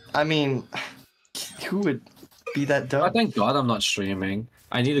 I mean, who would be that dumb? Oh, thank God I'm not streaming.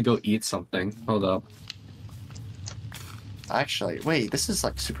 I need to go eat something. Hold up. Actually, wait, this is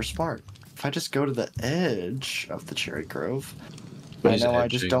like super smart. If I just go to the edge of the Cherry Grove, I know I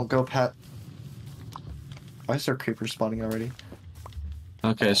just don't go past. Why is there creepers spawning already?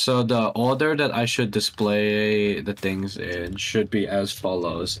 Okay, so the order that I should display the things in should be as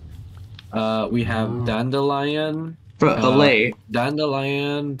follows. We have dandelion.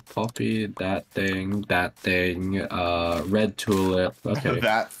 Dandelion, poppy, that thing, red tulip. Okay.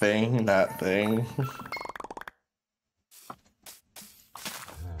 that thing.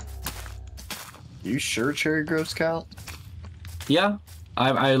 You sure Cherry Groves count? Yeah,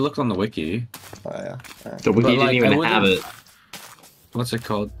 I looked on the wiki. Oh yeah. The wiki didn't even have it. What's it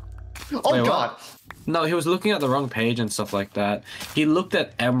called? Oh god! No, he was looking at the wrong page and stuff like that. He looked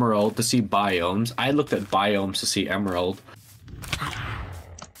at Emerald to see biomes. I looked at biomes to see Emerald.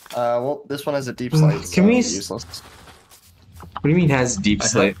 Well, this one has a deep slate, so Can we... useless. What do you mean has deep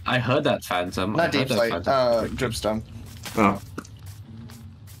slate? I heard that, Phantom. Not deep slate, dripstone. Oh.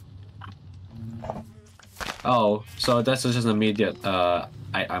 Oh, so that's just an immediate,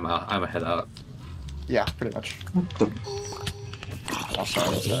 I'm a head out. Yeah, pretty much. I'll start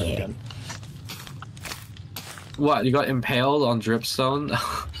with that again. What, you got impaled on dripstone?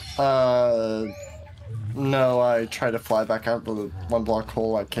 No, I tried to fly back out the one block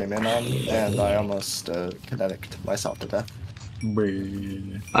hole I came in on, and I almost kinetic'd myself to death.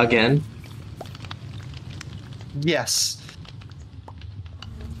 Again? Yes.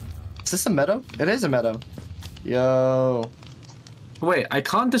 Is this a meadow? It is a meadow. Yo. Wait, I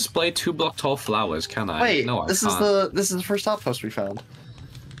can't display 2-block tall flowers, can I? Wait, no, this can't. is the first outpost we found.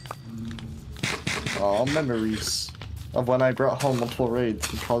 Oh, memories of when I brought home multiple raids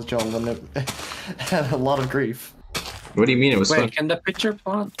and caused y'all a lot of grief. What do you mean it was fun? Wait, can the pitcher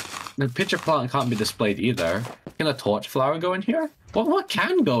plant? The pitcher plant can't be displayed either. Can a torch flower go in here? What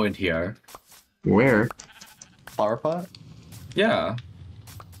can go in here? Where? Flower pot? Yeah.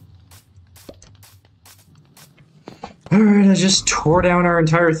 Alright, I just tore down our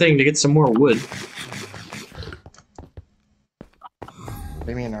entire thing to get some more wood. What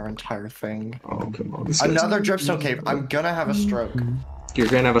do you mean our entire thing? Oh, come on. Another dripstone cave. I'm gonna have a stroke. You're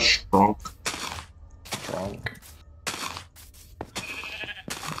gonna have a stroke. Stroke.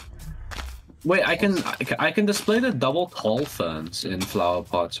 Wait, I can display the double tall ferns in flower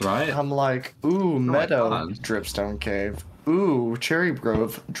pots, right? I'm like, ooh, meadow I can't. dripstone cave. Ooh, cherry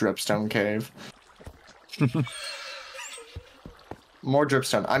grove dripstone cave. More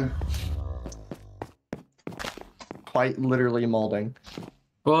dripstone. I'm quite literally molding.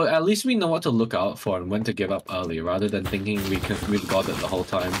 Well, at least we know what to look out for and when to give up early, rather than thinking we've got it the whole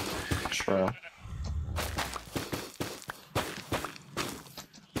time. True.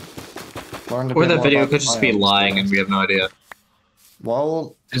 Or that video could just be lying and we have no idea.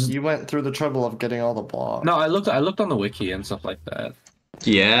 Well, you went through the trouble of getting all the blocks. No, I looked on the wiki and stuff like that.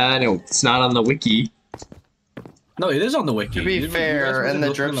 Yeah, I know. It's not on the wiki. No, it is on the wiki. To be fair, in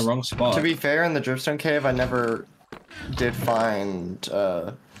the wrong spot. To be fair, in the dripstone cave, I never did find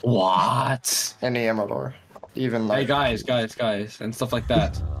what? any emerald ore. Even like, hey guys, and stuff like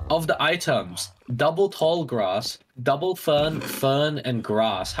that. Of the items, double tall grass, double fern, and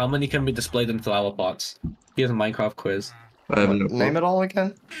grass. How many can be displayed in flower pots? Here's a Minecraft quiz. Name it all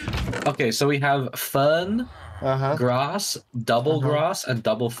again. Okay, so we have fern, grass, double grass, and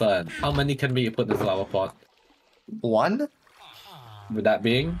double fern. How many can be put in the flower pot? One? With that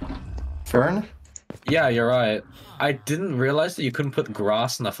being? Fern? Yeah, you're right. I didn't realize that you couldn't put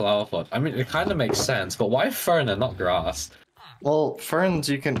grass in a flower pot. I mean, it kind of makes sense, but why fern and not grass? Well, ferns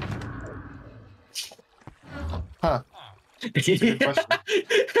you can... Huh. Maybe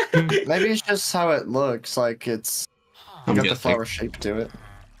it's just how it looks, like it's... You got the flower shape to it.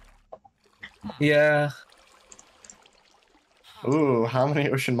 Yeah. Ooh, how many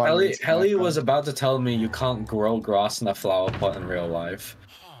ocean mines? Helly was about to tell me you can't grow grass in a flower pot in real life.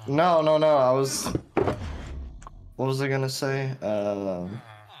 No, I was... What was I gonna say?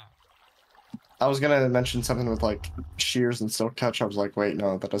 I was gonna mention something with, like, shears and silk touch. I was like, wait,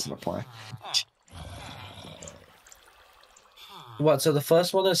 no, that doesn't apply. What, so the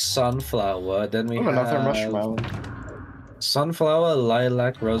first one is sunflower, then we have... another mushroom island. Sunflower,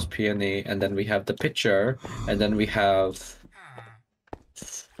 lilac, rose, peony, and then we have the pitcher, and then we have...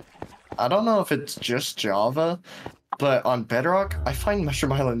 I don't know if it's just Java, but on Bedrock, I find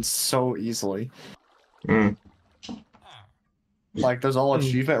mushroom islands so easily. Like, there's all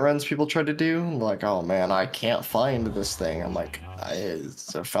achievement runs people try to do. Like, oh man, I can't find this thing. I'm like, I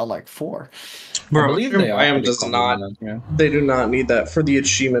found like 4. Bro, I believe they does not. They do not need that for the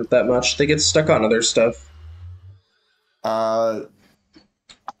achievement that much. They get stuck on other stuff. I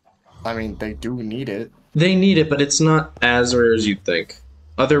mean, they do need it. They need it, but it's not as rare as you'd think.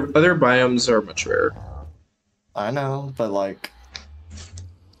 Other biomes are much rarer. I know, but like,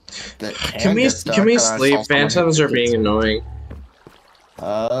 can we sleep? Phantoms are being annoying.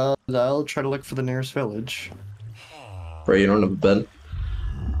 I'll try to look for the nearest village. Bro, you don't have a bed?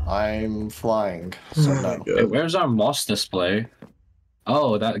 I'm flying, so no. Wait, where's our moss display?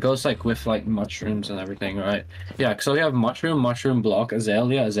 Oh, that goes like with like mushrooms and everything, right? Yeah, so we have mushroom block,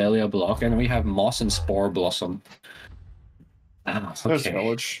 azalea block, and we have moss and spore blossom. Ah, okay. There's a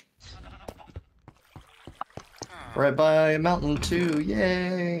village. Right by a mountain too,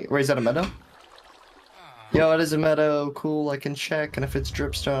 yay! Wait, is that a meadow? Yo, it is a meadow. Cool, I can check, and if it's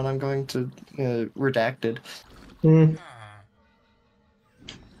dripstone, I'm going to redacted. Hmm.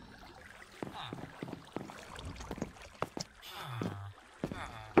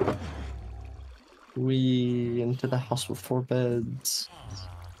 We into the house with 4 beds.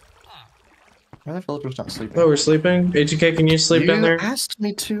 Why are the villagers not sleeping? Oh, we're sleeping? HK, can you sleep down there? You asked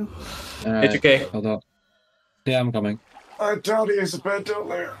me to. HK. Hold on. Yeah, I'm coming. I doubt he has a bed down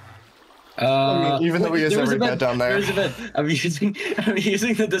there. Even though he has every bed down there. There's a bed. I'm using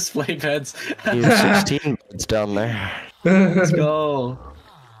the display beds. He has 16 beds down there. Let's go.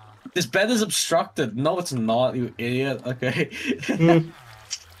 This bed is obstructed. No, it's not, you idiot. Okay.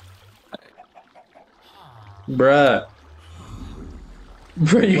 Bruh.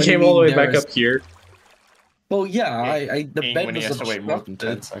 Bruh, you came all the way back up here. Well, yeah, the bed when was he has to wait more than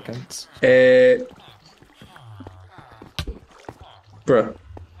 10 obstructed. seconds. Bruh.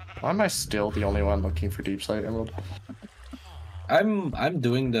 Why am I still the only one looking for Deepslate Emerald? I'm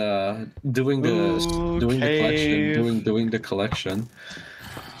doing the collection.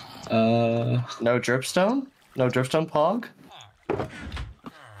 No dripstone? No dripstone pog?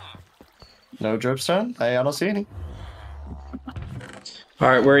 No dripstone? I don't see any.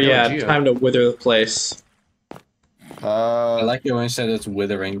 Alright, where are you at? Geo. Time to wither the place. I like it when you said it's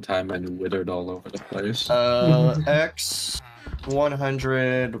withering time and withered all over the place. X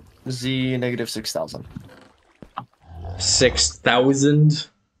 100 Z negative 6,000. 6,000?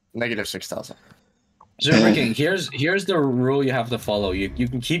 Negative 6,000. So King, here's the rule you have to follow. You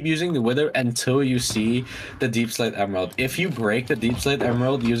can keep using the wither until you see the Deepslate Emerald. If you break the Deepslate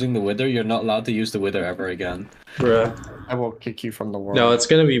Emerald using the wither, you're not allowed to use the wither ever again. Bruh. I will kick you from the world. No, it's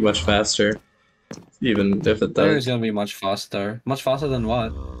gonna be much faster. Even if it It's does. gonna be much faster. Much faster than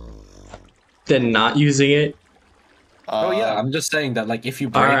what? Then not using it? Oh yeah, I'm just saying that like if you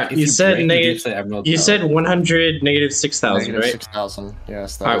break, Alright, if you said break negative. the Deepslate Emerald, You said 100 negative 6,000, Negative right? 6,000.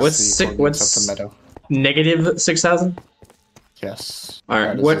 Yes. That Alright, is the coordinates of the meadow. negative 6,000? Yes. Alright,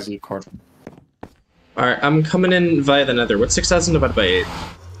 that is what? the Z coordinate. Alright, I'm coming in via the nether. What's 6,000 divided by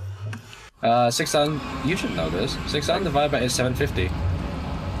 8? 6,000. You should know this. 6,000 divided by 8 is 750.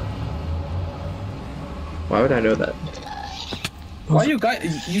 Why would I know that? Why you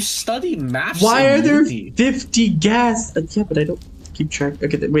guys? You study maths. Why are in there uni. 50 gas? Yeah, but I don't keep track.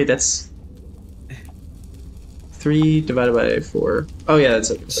 Okay, wait, that's 3 divided by 4. Oh yeah,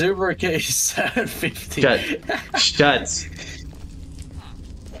 that's it. Super case 750. Shut.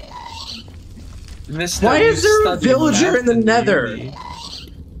 Mister, Why is there a study villager math in the nether? uni.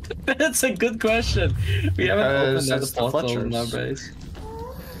 That's a good question. We haven't opened it's that the portal in our Fletchers. base.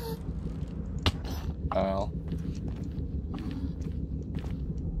 Oh.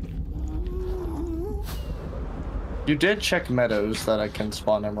 You did check meadows that I can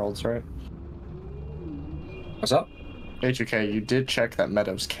spawn emeralds, right? What's up? HUK, you did check that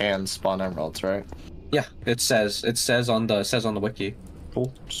meadows can spawn emeralds, right? Yeah, it says on the wiki.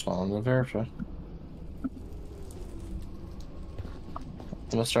 Cool. Just wanted to verify. I'm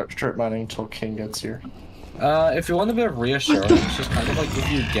gonna start strip mining until King gets here. If you want a bit of reassurance, just kind of like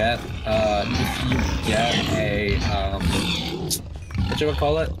if you get a what you would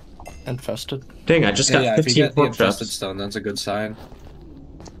call it? Infested. Dang, I just got Yeah, if you 15 get the pork infested chops. stone, that's a good sign.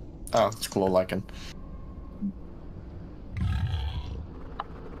 Oh, it's glow lichen.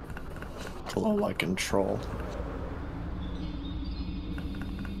 Glow lichen troll.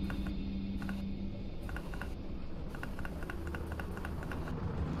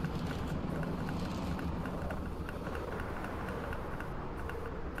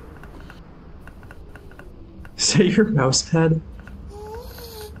 Is that your mouse pad?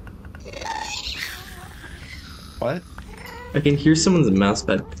 What? I can hear someone's mouse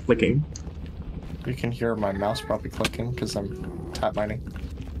pad clicking. You can hear my mouse probably clicking because I'm tap mining.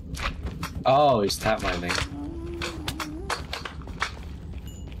 Oh, he's tap mining.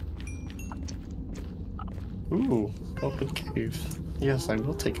 Ooh, open cave. Yes, I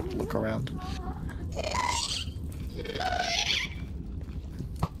will take a look around.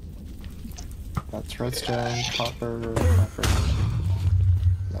 That's redstone, copper.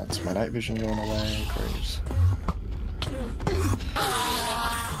 That's my night vision going away. Great.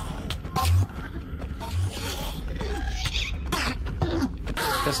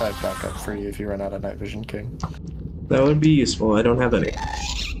 Guess I have backup for you if you run out of night vision, King. That would be useful. I don't have any.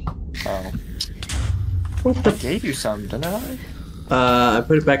 Oh. I gave you some, didn't I? I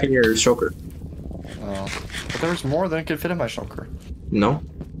put it back in your shulker. Oh. But there was more than could fit in my shulker. No?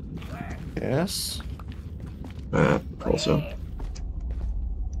 Yes? Also.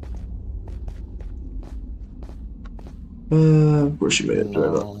 Where she made it?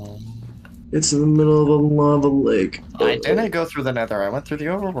 No. It's in the middle of a lava lake. I didn't go through the nether. I went through the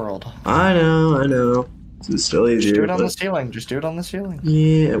overworld. I know. It's still easier. Just do it on the ceiling. Just do it on the ceiling.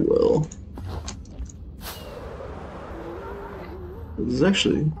 Yeah, it will. This is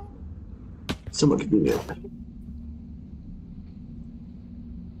actually somewhat convenient.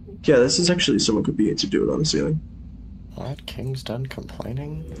 Yeah, this is actually somewhat convenient to do it on the ceiling. What? King's done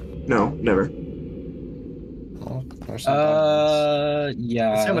complaining? No, never. Oh, there's Yeah.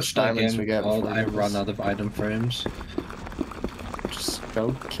 Let's see how much diamonds we get before I run out of item frames. Just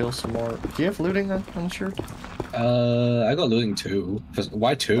go kill some more. Do you have looting on the shirt? I got looting 2.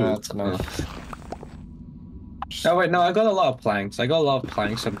 Why 2? That's enough. Oh wait, no, I got a lot of planks. I got a lot of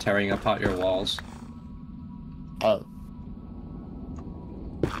planks from tearing apart your walls. Oh.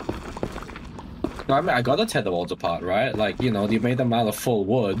 No, I mean, I gotta tear the walls apart, right? Like, you know, you made them out of full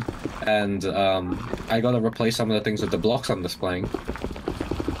wood, and I gotta replace some of the things with the blocks I'm displaying.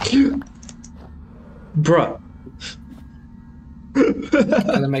 Bruh.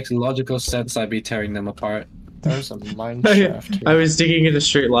 And it makes logical sense I'd be tearing them apart. There's a mine shaft here. I was digging in a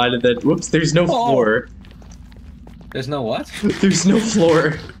straight line and then, whoops, there's no floor. There's no what? There's no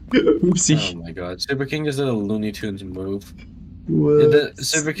floor. Oopsie. Oh my god. Super King just did a Looney Tunes move. What?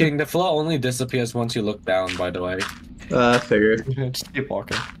 Super King, the floor only disappears once you look down, by the way. Figure. Just keep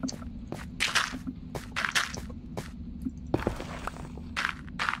walking.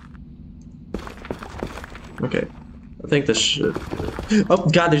 Okay. I think this should... Oh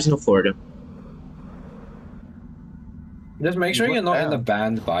god, there's no floor again. Just make sure you're not in the down.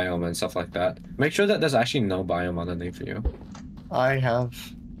 banned biome and stuff like that. Make sure that there's actually no biome underneath you. I have.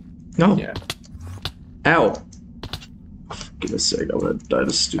 No. Yeah. Ow. Give me a sec, I'm gonna die to Can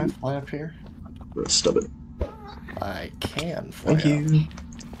I stupid. fly up here? I'm gonna stub it. I can fly Thank you.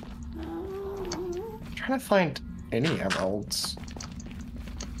 I'm trying to find any emeralds.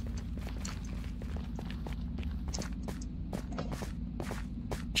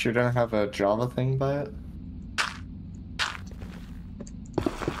 You don't have a Java thing by it?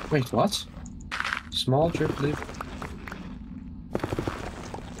 Wait, what? Small drip leaf.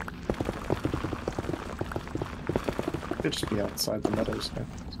 Could just be outside the meadows there.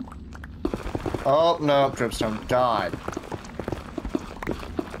 Oh no, dripstone died.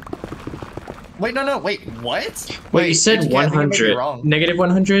 Wait, no, wait, what? Wait, you said you can't think it may be 100. wrong. Negative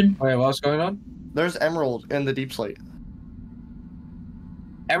 100? Wait, what's going on? There's emerald in the deep slate.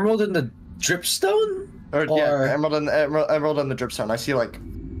 Emerald in the dripstone? Yeah, emerald in the dripstone. I see like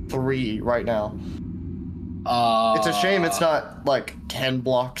 3 right now. It's a shame it's not like 10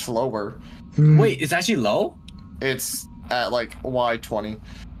 blocks lower. Wait, it's actually low? It's at like Y20.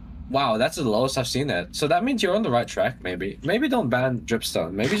 Wow, that's the lowest I've seen it. So that means you're on the right track, maybe. Maybe don't ban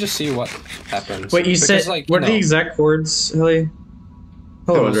dripstone. Maybe just see what happens. Wait, you Because, said, like, what you are the know, exact chords, Helly?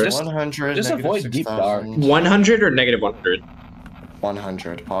 Hello, It was Andres. 100, just negative avoid deep 6,000. 100 or negative 100?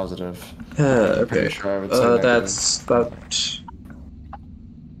 100, positive. Okay. Pretty sure I would say negative. That's that.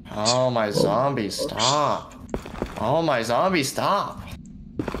 Oh, my zombie, stop. Oh, my zombie, stop.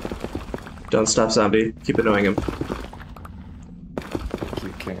 Don't stop, zombie. Keep annoying him. Thank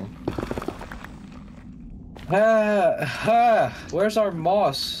you, King. Where's our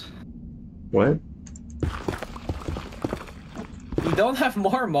moss? What? We don't have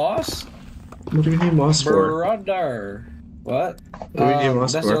more moss? What do we need moss for? Brother. What? What do we need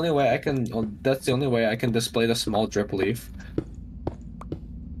moss that's for? the only way I can. That's the only way I can display the small drip leaf.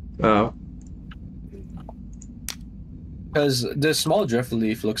 Oh. Because the small drip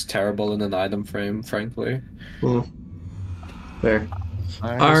leaf looks terrible in an item frame, frankly. There.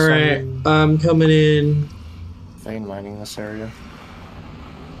 Alright, I'm coming in. Vein mining this area.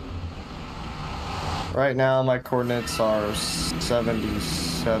 Right now, my coordinates are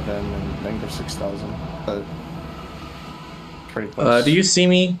 77 and negative 6,000, but pretty close. Do you see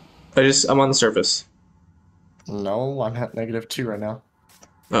me? I'm on the surface. No, I'm at -2 right now.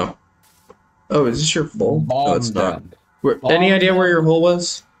 Oh. Oh, is this your hole? No, it's not. Bomb Any idea where your hole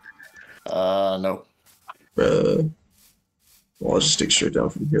was? No. Well, I'll just stick straight down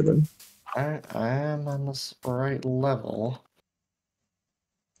from here then. I am on this right level.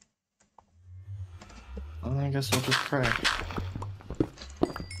 I guess I'll just pray.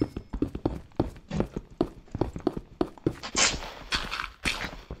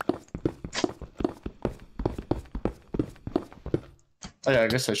 Oh yeah, I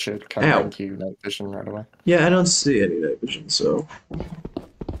guess I should come thank you night vision right away. Yeah, I don't see any night vision, so...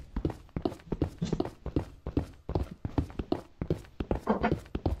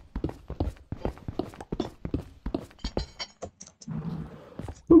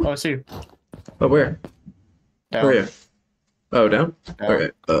 Oh, I see you. Oh, where? Down. Where are you? Oh, down? Down.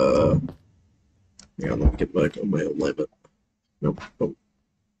 Okay. Yeah, I'm not getting back on my own limit. Nope. Oh.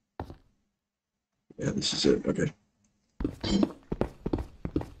 Yeah, this is it. Okay.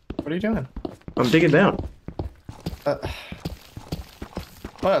 What are you doing? I'm digging down.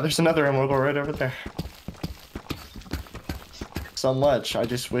 Wow, there's another emerald right over there. So much. I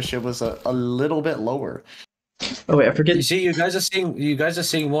just wish it was a little bit lower. Oh wait, I forget. You see, you guys are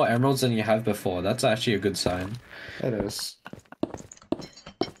seeing more emeralds than you have before. That's actually a good sign. It is.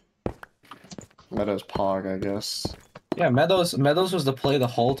 Meadows Pog, I guess. Yeah, Meadows was the play the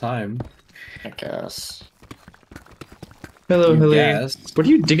whole time. I guess. Hello, hello. Yes. What are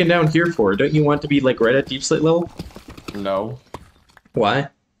you digging down here for? Don't you want to be like right at Deepslate level? No. Why?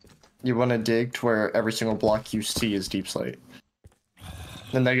 You want to dig to where every single block you see is Deepslate.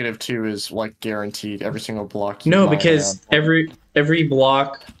 The -2 is like guaranteed every single block. No, because every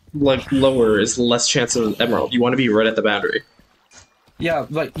block like lower is less chance of emerald. You want to be right at the boundary. Yeah,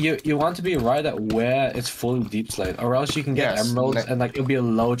 like you want to be right at where it's full Deepslate, or else you can get emeralds and like it'll be a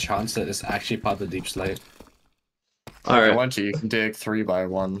low chance that it's actually part of the Deepslate. Alright. If you want to, you can dig 3 by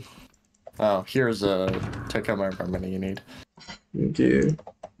 1. Oh, here's a take out my many you need. Okay.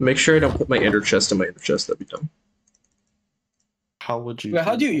 Make sure I don't put my ender chest in my ender chest. That'd be dumb. How would you? Wait,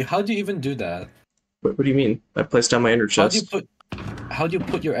 how do you even do that? What do you mean? I placed down my ender chest. How do you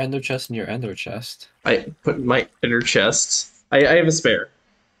put your ender chest in your ender chest? I put my ender chest. I have a spare,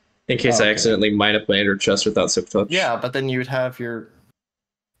 in case I accidentally mine up my ender chest without silk touch. Yeah, but then you would have your.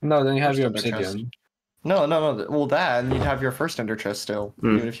 No, then you have your obsidian. No. Well, that and you'd have your first ender chest still,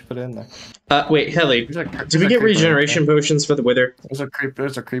 even if you put it in there. Wait, Helly, did we get regeneration potions for the wither? There's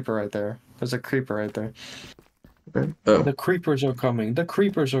a creeper right there. There's a creeper right there. Oh. The creepers are coming. The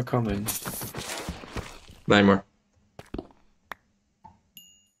creepers are coming. 9 more.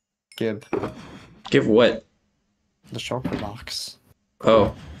 Give what? the shulker box.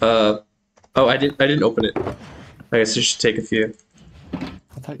 Oh, I didn't open it. I guess you should take a few.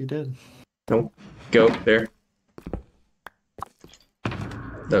 I thought you did. No, go there.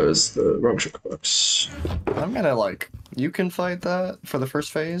 That was the wrong shulker box. I'm gonna you can fight that for the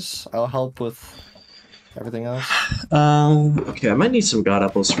first phase. I'll help with everything else. Okay, I might need some god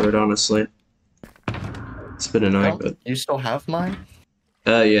apples for it, honestly. It's been annoying, but you still have mine?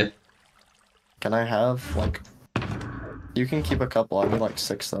 Yeah. Can I have you can keep a couple. I need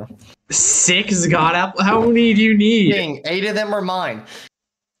 6 though. 6 god apples? How many do you need? Dang, 8 of them are mine.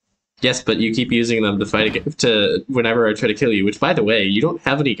 Yes, but you keep using them to fight whenever I try to kill you. Which, by the way, you don't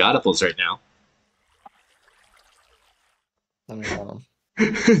have any god apples right now. Let me find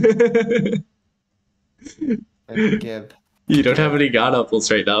them. Gib. You don't have any god apples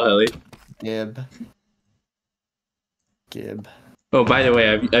right now, Helly. Gib. Oh, by the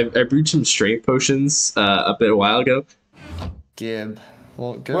way, I brewed some strength potions a while ago. Gib.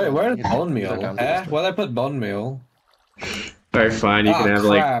 Well, good. Wait, where's bone meal? Why'd I put bone meal? Alright, fine. You can have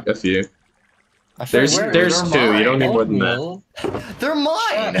crap. a few. There's 2. Mine. You don't need more than that. They're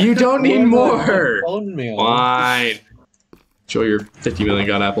mine. You don't need more. Bone meal. Fine. Show your 50 million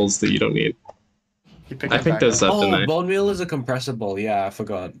god apples that you don't need. I picked those up, didn't I? Bone meal is a compressible. Yeah, I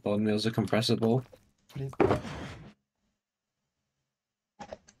forgot. Bone meal is a compressible.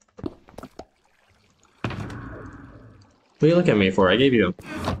 What are you looking at me for? I gave you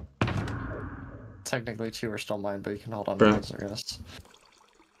them. Technically 2 are still mine, but you can hold on to those, I guess.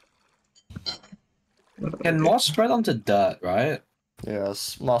 Can moss spread onto dirt, right?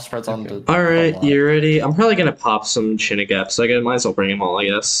 Yes, moss spreads onto. Alright, you ready? I'm probably gonna pop some Shinigap, so I might as well bring them all, I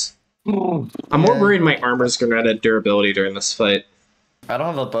guess. I'm more worried my armor's gonna run out of durability during this fight. I don't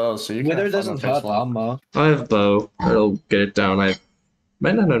have a bow, so you can. Wither doesn't have armor. I have a bow. It'll get it down. I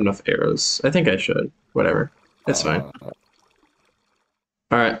might not have enough arrows. I think I should. Whatever. It's fine.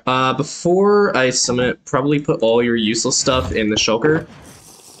 Alright, before I summon it, probably put all your useless stuff in the shulker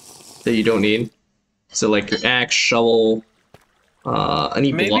that you don't need. So like your axe, shovel,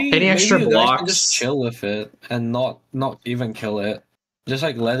 any extra blocks. Can just chill with it and not even kill it. Just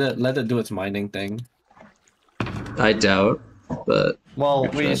let it do its mining thing. I doubt, but well,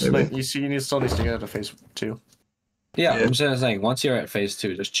 you still need to get to phase 2. Yeah, I'm just saying once you're at phase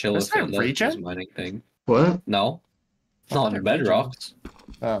 2, just chill with it. Let it do its mining thing. What? No, not in Bedrock.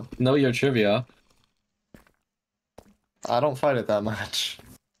 Oh. Know your trivia. I don't fight it that much.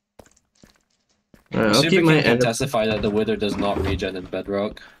 I'll keep my can testify that the Wither does not regen in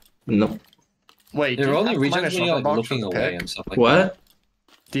Bedrock. No. Wait, it only regens when you're looking away and stuff like that. What?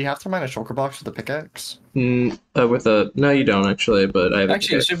 Do you have to mine a shulker box with a pickaxe? No, you don't actually, but I have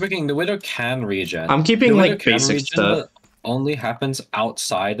actually, Super King, the Wither can regen. I'm keeping basic stuff. Only happens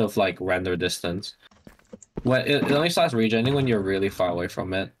outside of render distance. When it only starts regenerating when you're really far away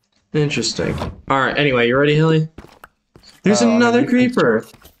from it. Interesting. Alright, anyway, you ready, Hilly? There's another creeper!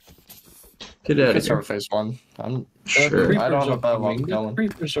 Get out of here. Start phase 1. I'm sure. I don't know about where I'm going.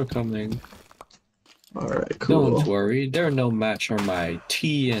 Creepers are coming. Alright, cool. Don't worry, they're no match for my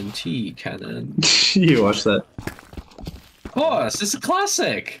TNT cannon. You watch that. Of course, it's a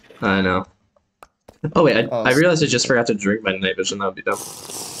classic! I know. Oh wait, I realized I just forgot to drink my night vision, that would be dumb.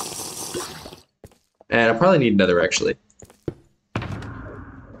 And I probably need another, actually.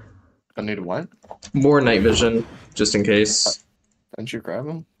 I need what? More night vision, just in case. Didn't you grab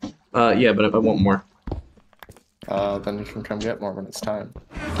them? Yeah, but I want more. Then you can come get more when it's time.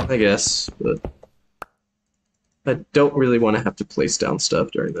 I guess, but... I don't really want to have to place down stuff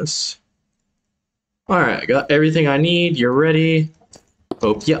during this. Alright, I got everything I need, you're ready.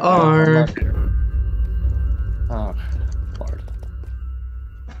 Hope you are. Oh, Lord.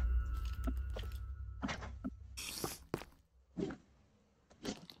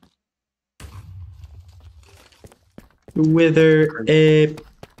 Wither ape.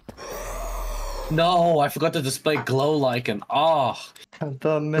 No, I forgot to display glow like an Where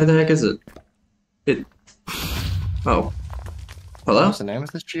the heck is it? Oh. Hello? What's the name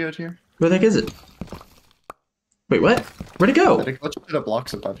of this geode here? Where the heck is it? Wait, what? Where'd it go? Did it glitch to the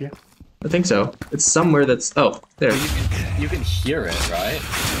blocks above you? I think so. It's somewhere that's... Oh, there. You can hear it, right?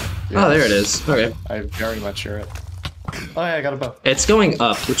 Yes. Oh, there it is. Okay. I very much hear it. Oh yeah, I got a bow. It's going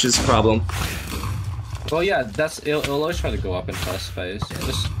up, which is a problem. Well, yeah, it'll always try to go up in first phase.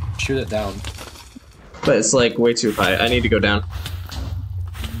 Just shoot it down. But it's like way too high. I need to go down.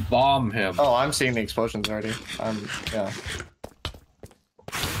 Bomb him. Oh, I'm seeing the explosions already. Yeah.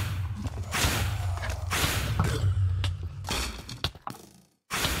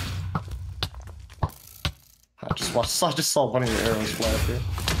 I just saw one of your arrows fly up here.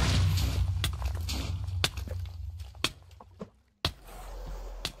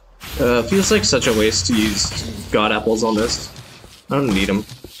 Feels like such a waste to use god apples on this. I don't need them.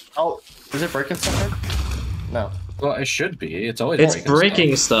 Oh, is it breaking something? No. Well, it should be. It's always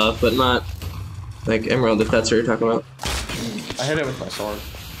breaking stuff, but not like emerald, if that's what you're talking about. I hit it with my sword.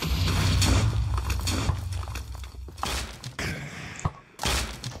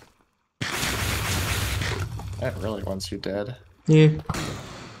 That really wants you dead. Yeah.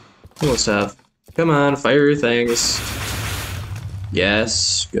 Almost have. Come on, fire things.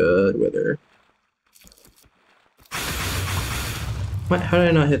 Yes, good wither. What? How did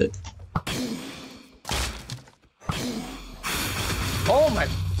I not hit it? Oh my...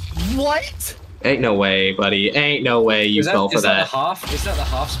 What? Ain't no way, buddy. Ain't no way you fell for that. Is that the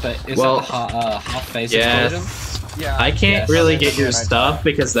half space? Well, half phase explosion? Yeah. I can't really get your stuff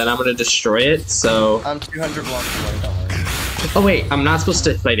because then I'm gonna destroy it, so... I'm 200 blocks away, don't worry. Oh wait, I'm not supposed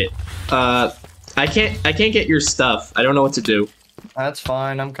to fight it. I can't get your stuff. I don't know what to do. That's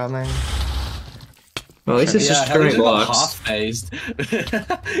fine, I'm coming. Well, at least it's just destroying blocks. Half-phased.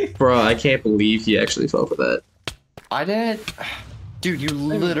 Bro, I can't believe he actually fell for that. I didn't... Dude, you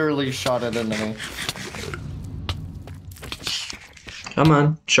literally shot it into me. Come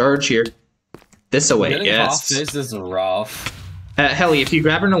on, charge here. This away, yes. This is rough. Helly, if you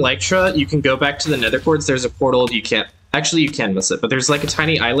grab an Electra, you can go back to the Nether Quartz. There's a portal. You can't... Actually, you can miss it, but there's like a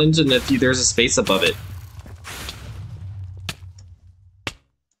tiny island, and there's a space above it.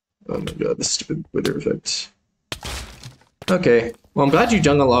 Oh my god, this stupid wither effect. Okay. Well, I'm glad you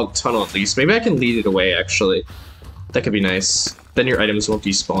dug a log tunnel at least. Maybe I can lead it away, actually. That could be nice. Then your items won't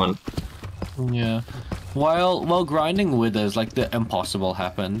despawn. Yeah. While grinding withers, like the impossible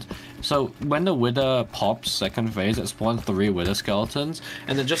happened. So when the wither pops second phase, it spawns 3 wither skeletons,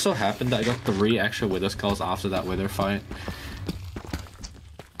 and it just so happened that I got 3 extra wither skulls after that wither fight.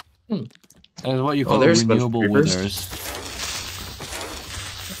 And it's what you call renewable withers.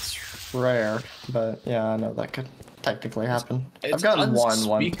 It's rare, but yeah, I know that could technically happen. It's I've gotten one once.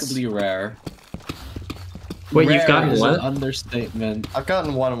 unspeakably rare. Wait, rare you've gotten what? An understatement. I've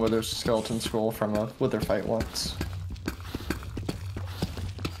gotten one wither skeleton scroll from a wither fight once.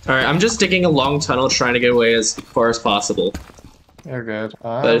 Alright, I'm just digging a long tunnel trying to get away as far as possible. You're good.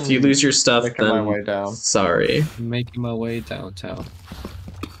 But if you lose your stuff, then... my way down. Sorry. Making my way downtown.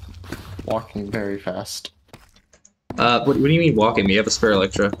 Walking very fast. What do you mean walking? You have a spare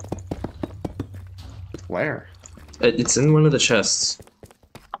Electra. Where? It's in one of the chests.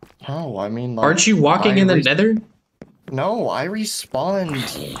 Oh, I mean, like, aren't you walking in the Nether? No, I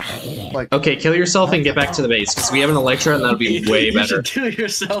respawned. Like, okay, kill yourself and get back to the base because we have an Electra and that'll be way better. You should kill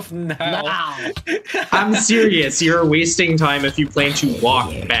yourself now. I'm serious. You're wasting time if you plan to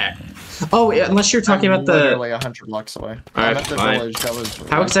walk back. Oh, unless you're talking about the. Literally 100 blocks away. Alright, I'm at the fine. village. That was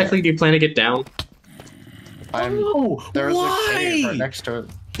how exactly do you plan to get down? There's a cave right next to it.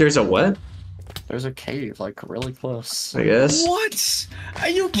 There's a what? There's a cave, like, really close. I guess. What? Are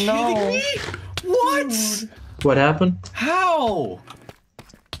you kidding me? What? Dude. What happened? How?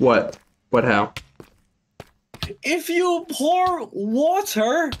 What? What, how? If you pour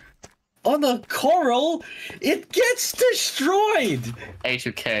water on a coral, it gets destroyed.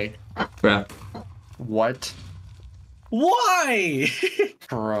 A2K. Bruh. What? Why?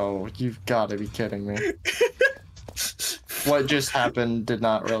 Bro, you've got to be kidding me. What just happened did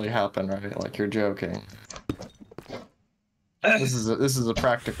not really happen, right? Like, you're joking. This is a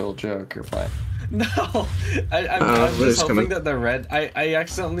practical joke. You're fine. No, I'm just hoping that the red. I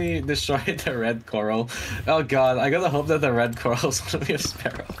accidentally destroyed the red coral. Oh god, I gotta hope that the red coral is gonna be a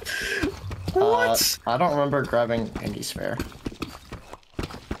sparrow. What? I don't remember grabbing any spare.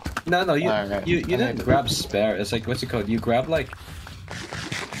 No, you right. you didn't grab spare. It's like, what's it called? You grab like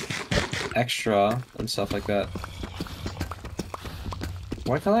extra and stuff like that.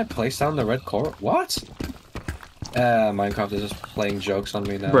 Why can't I place down the red coral? What? Minecraft is just playing jokes on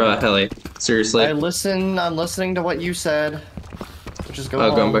me now. Bruh, Helly. Seriously? I'm listening to what you said. Just go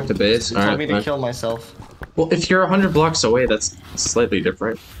home. Going back to base? You told me to kill myself. Well, if you're 100 blocks away, that's slightly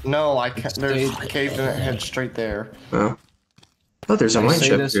different. No, I can't. There's a cave and it heads straight there. Oh. Oh, there's a mine say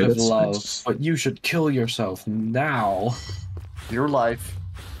ship this here. with That's love, nice. but you should kill yourself now. Your life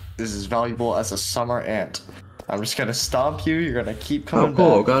is as valuable as a summer ant. I'm just gonna stomp you. You're gonna keep coming Oh,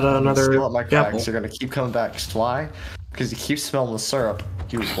 cool. back. Got another Steal up my apple. cracks. You're gonna keep coming back. Why? Because you keep smelling the syrup.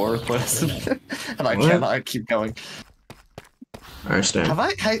 You worthless. And I What? cannot keep going. I understand.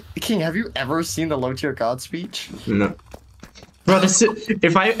 King, have you ever seen the low tier god speech? No. Bro,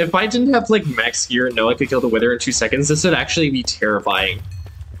 if I didn't have like max gear and know I could kill the wither in 2 seconds, this would actually be terrifying.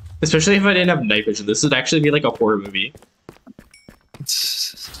 Especially if I didn't have night vision. This would actually be like a horror movie.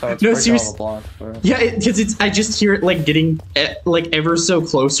 So it's No, breaking seriously. all the blocks, bro. Yeah, because I just hear it like getting like ever so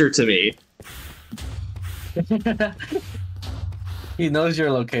closer to me. He knows your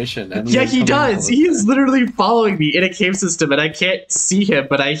location. And Yeah, is he coming does. close. He is literally following me in a cave system, and I can't see him,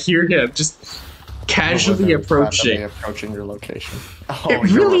 but I hear him just casually approaching. Approaching your location. Oh, It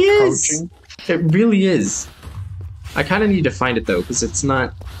you're really is. approaching? It really is. I kind of need to find it though, because it's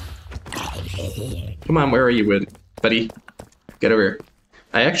not. Come on, where are you, buddy? Get over here.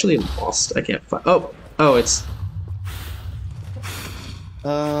 I actually lost. I can't find. Oh, it's.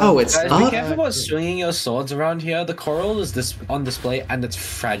 It's Guys, up. be careful about swinging your swords around here. The coral is on display and it's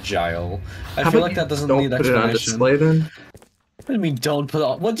fragile. I feel like that doesn't need Don't put it on explanation. display then. What do you mean don't put it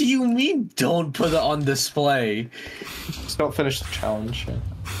on? What do you mean don't put it on display? Just don't finish the challenge. Yeah.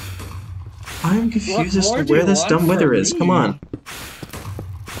 I'm confused as more to do where you this want dumb wither from is. Come me? on.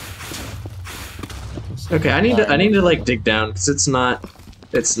 Okay, I need to like dig down because it's not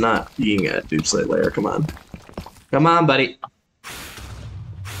being a Deepslate layer. Come on, buddy.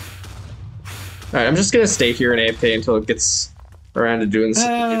 All right, I'm just gonna stay here in AFK until it gets around to doing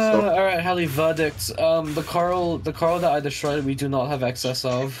something useful. All right, Hallie, verdict. The coral that I destroyed, we do not have access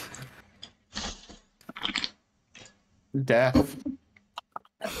of. Death.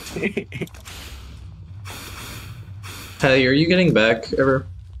 Hey, are you getting back ever?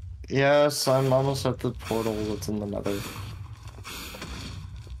 Yes, I'm almost at the portal that's in the nether.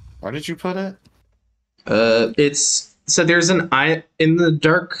 Where did you put it? It's so there's an eye in the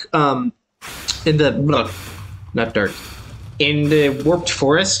dark. In the not dark. In the warped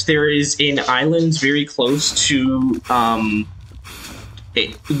forest, there is an island very close to -0,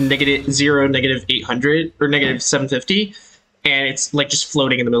 -800 or -750, and it's like just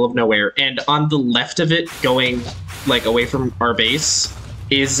floating in the middle of nowhere. And on the left of it, going like away from our base,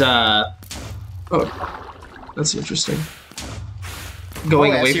 is oh, that's interesting.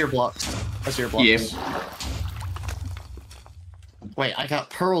 Going away. I see your blocks. I see your blocks. Yeah. Wait, I got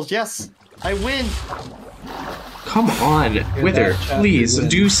pearls. Yes, I win. Come on, Wither, please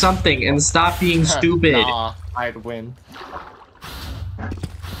do something and stop being stupid. Nah, I'd win.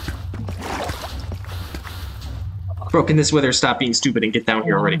 Bro, can this Wither stop being stupid and get down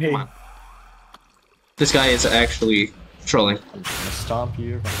here already? Come on. This guy is actually trolling. I'm gonna stomp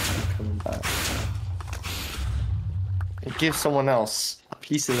you. I'm gonna keep coming back. And give someone else a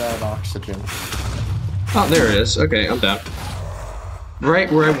piece of that oxygen. Oh, there it is. Okay, I'm down.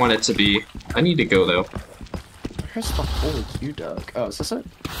 Right where I want it to be. I need to go, though. Where's the hole you dug? Oh, is this it?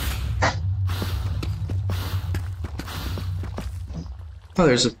 Oh,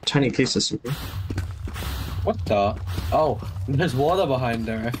 there's a tiny cave system here. What the? Oh, there's water behind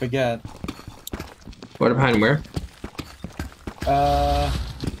there. I forget. Water behind where? Oh,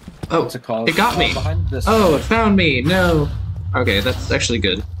 what's it called? It got me! Behind this. Oh, it found me! No! Okay, that's actually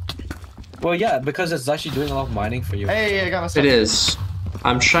good. Well, yeah, because it's actually doing a lot of mining for you. Hey, I got my stuff. It is.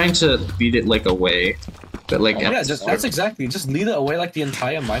 I'm trying to lead it like away, but like yeah, that's exactly. Just lead it away like the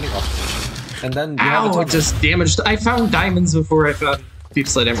entire mining operation, and then. Ow! It just damaged. I found diamonds before I found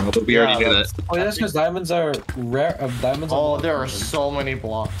Deepslate Emerald, but we already knew that. Oh, that's because diamonds are rare. Diamonds. Oh, there are so many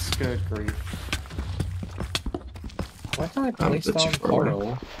blocks. Good grief. Why can't I place down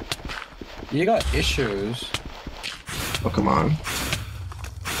portal? You got issues. Oh, come on.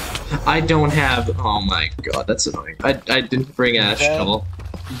 I don't have... Oh my god, that's annoying. I didn't bring a shovel.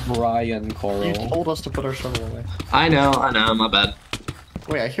 Brian Coral. You told us to put our shovel away. I know, my bad.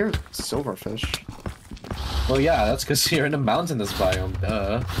 Wait, I hear silverfish. Well, yeah, that's because you're in a mountainous biome,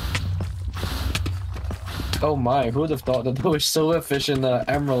 duh. Oh my, who would have thought that there was silverfish in the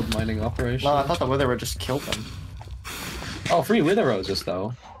emerald mining operation? No, I thought the wither would just kill them. Oh, free wither roses,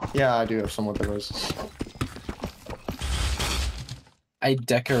 though. Yeah, I do have some wither roses. I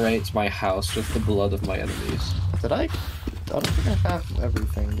decorate my house with the blood of my enemies. Did I? I don't think I have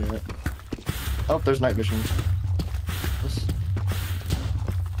everything yet. Oh, there's night vision.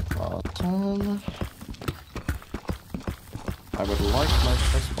 I would like my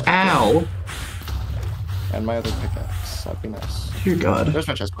chestplate. Ow! And my other pickaxe. That'd be nice. Dear God. There's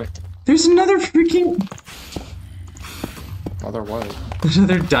my chestplate. There's another freaking... Another what?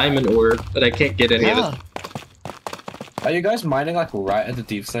 Another diamond ore, but I can't get any of it. Are you guys mining like right at the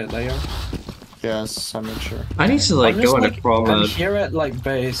deep slate layer? Yes, I'm not sure. I need to like go in a crawl mode. I'm here at like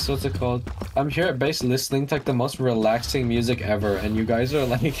base, what's it called? I'm here at base listening to like the most relaxing music ever, and you guys are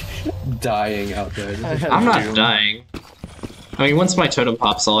like dying out there. I'm not dying. I mean, once my totem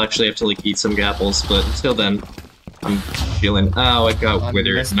pops, I'll actually have to like eat some gapples, but until then, I'm feeling. Oh, it got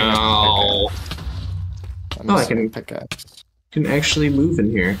withered. No. Oh, I can actually move in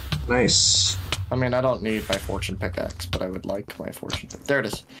here. Nice. I mean, I don't need my fortune pickaxe, but I would like my fortune. There it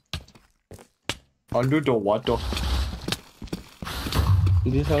is. Under the water.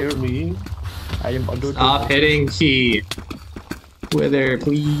 Did you help me? I am under the Stop hitting key. Wither,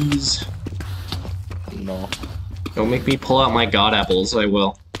 please. No. Don't make me pull out my god apples. I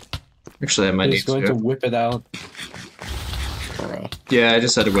will. Actually, I might need to. He's going to whip it out. Yeah, I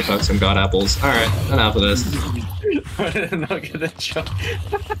just had to whip out some god apples. Alright, enough of this. Not gonna joke.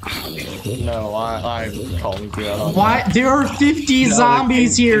 No, I'm calling you out. Why? There are 50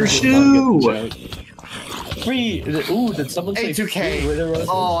 zombies here, shoo! Free! Ooh, did someone say 2K?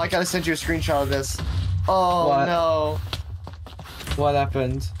 Oh, I gotta send you a screenshot of this. Oh, what? no. What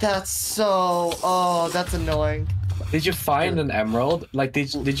happened? That's so... Oh, that's annoying. Did you find an emerald? Like,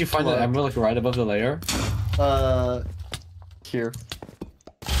 did you find an emerald like right above the layer? Here.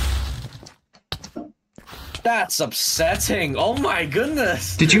 That's upsetting. Oh my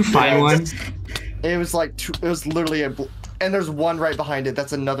goodness. Did you find one? It was like two, it was literally a, and there's one right behind it.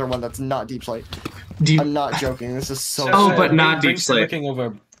 That's another one that's not Deepslate. I'm not joking. This is so. Oh, but not Deepslate. Deepslate. King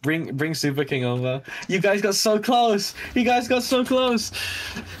over. Bring Super King over. You guys got so close. You guys got so close.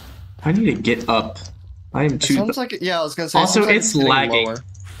 I need to get up. I am too. Sounds like yeah. I was gonna say. Also, it's lagging.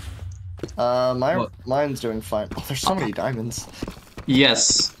 Mine's doing fine. Oh, there's so many diamonds.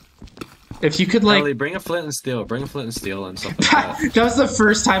 Yes. If you could like... Ellie, bring a flint and steel. Bring a flint and steel and stuff like that. That was the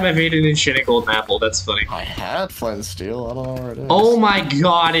first time I've ate an enchanted golden apple. That's funny. I had flint and steel. I don't know where it is. Oh my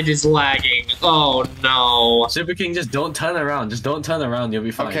god, it is lagging. Oh no. Super King, just don't turn around. Just don't turn around. You'll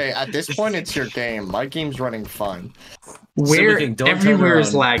be fine. Okay, at this point, it's your game. My game's running fine. Where? King, everywhere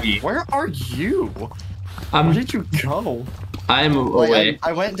is laggy. Where are you? Where did you go? I'm away.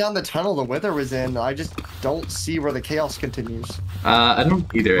 I went down the tunnel the wither was in. I just don't see where the chaos continues. I don't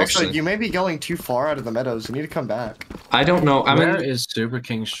either, also, actually. you may be going too far out of the meadows. You need to come back. I don't know. Where is Super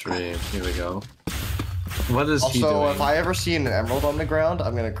King's stream? Here we go. What is he doing? Also, if I ever see an emerald on the ground,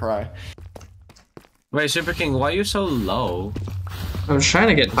 I'm gonna cry. Wait, Super King, why are you so low? I'm trying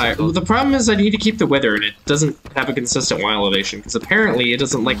to get higher. Well, the problem is I need to keep the wither, and it doesn't have a consistent Y elevation, because apparently it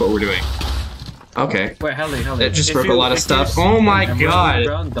doesn't like what we're doing. Okay. Wait, Helly. It just broke a lot of stuff. Oh my god!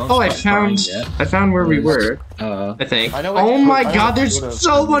 Oh, I found where we were. I think. Oh my god, there's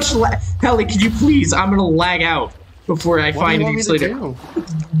so much Helly, can you please? I'm gonna lag out before I find these later.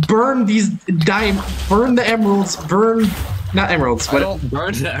 Burn these burn the emeralds. Not emeralds. But don't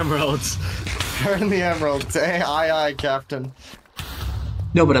burn the emeralds. Burn the emeralds. Hey, aye, Captain.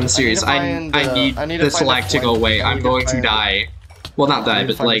 No, but I'm serious. I need this lag to go away. I'm going to die. Well, not die,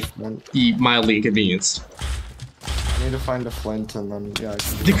 but like be mildly inconvenienced. I need to find a flint and then yeah.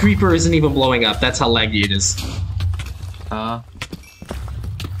 The creeper isn't even blowing up. That's how laggy it is.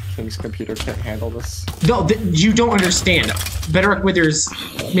 King's computer can't handle this. No, you don't understand. Bedrock Withers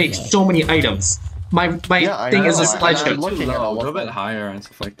make so many items. My thing is a slideshow. Go a bit higher and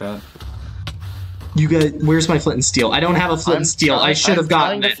stuff like that. You guys, where's my flint and steel? I don't have a flint and steel. I should have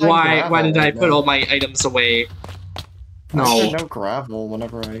gotten it. Why did I put all my items away? No. There's no gravel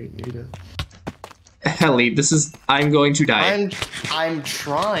whenever I need it. Helly, this is. I'm going to die. I'm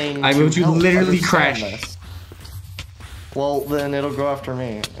trying. I'm going to literally crash. This. Well, then it'll go after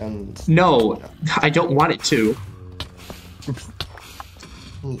me, and. No, I don't want it to.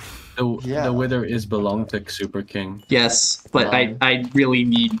 The Wither is belong to Super King. Yes, but I really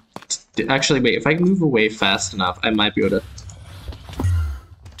need. Actually, wait. If I move away fast enough, I might be able to.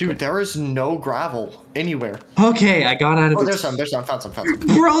 Dude, there is no gravel anywhere. Okay, I got out of it. Oh, there's some. Found some.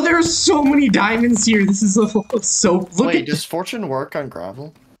 Bro, there's so many diamonds here. This is so. Wait, does Fortune work on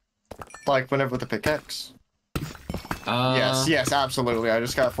gravel? Like whenever with a pickaxe? Yes, absolutely. I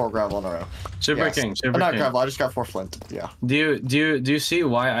just got 4 gravel in a row. Super King. Not gravel. I just got 4 flint. Yeah. Do you see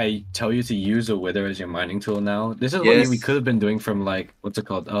why I tell you to use a Wither as your mining tool now? This is what we could have been doing from like what's it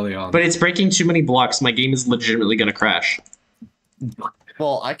called early on. But it's breaking too many blocks. My game is legitimately gonna crash.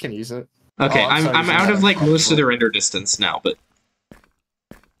 Well, I can use it. Okay, I'm out of like most of the render distance now, but.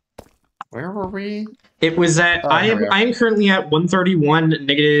 Where were we? It was at I am currently at 131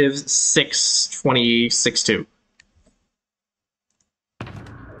 negative 620.62.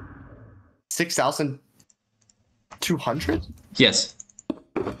 6,200? Yes.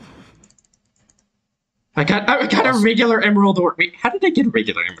 I got a regular emerald ore. Wait, how did I get a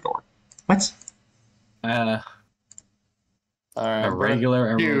regular emerald ore? What? Alright, a regular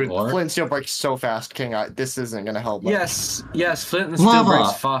emerald ore. Flint and steel breaks so fast, King. This isn't gonna help. Yes, Flint and steel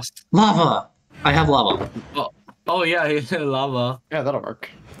breaks fast. Lava. I have lava. Oh yeah, lava. Yeah, that'll work.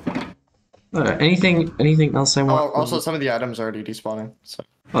 Anything else I want? Also, some of the items are already despawning. So.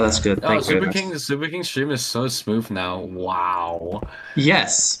 Oh, that's good. Thank Super King's stream is so smooth now. Wow.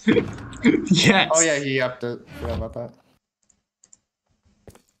 Yes. Yes. Oh yeah, he upped it. Forgot about that.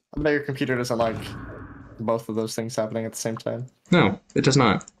 I bet your computer doesn't like both of those things happening at the same time. No, it does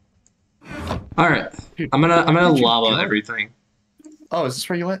not. All right, I'm gonna lava everything. Oh, is this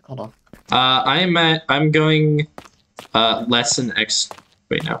where you went? Hold on. I'm going less than X.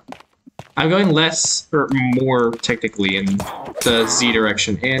 Wait, no. I'm going less or more technically in the Z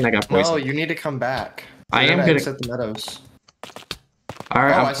direction, and I got poison. No, you need to come back. I am gonna exit the meadows. All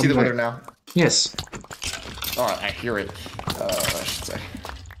right, I see the Wither now. Yes. All right, I hear it. I should say.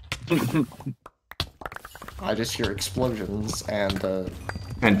 I just hear explosions and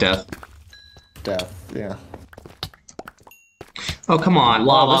death. Death, yeah. Oh come on,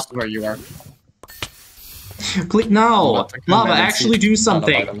 lava! This is where you are. Please, no, lava! Actually, do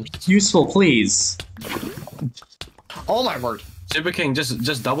something useful, please. Oh my word! Super King,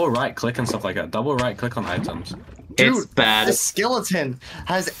 just double right click and stuff like that. Double right click on items. Dude, it's bad. The skeleton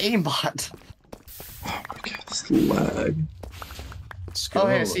has aimbot. Oh my god, this lag. Oh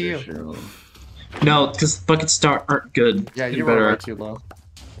hey, I see you. No, because buckets aren't good. Yeah, you were way too low.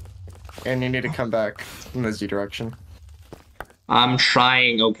 And you need to come back in the Z direction. I'm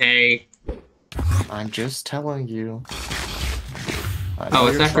trying, okay? I'm just telling you. Oh,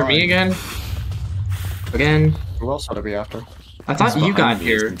 it's after me again? Again? Who else would it be after? I thought you got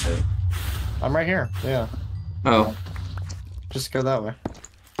here. I'm right here, yeah. Oh. Just go that way.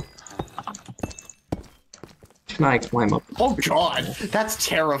 Can I climb up? Oh god, that's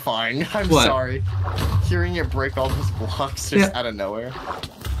terrifying. I'm sorry. Hearing it break all those blocks just out of nowhere.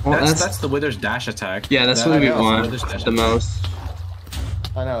 Well, that's the Wither's dash attack. Yeah, that's what we want the most.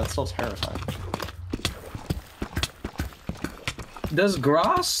 I know, it's still terrifying. Does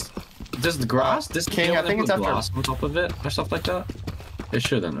grass this King, I think it's after grass on top of it or stuff like that? It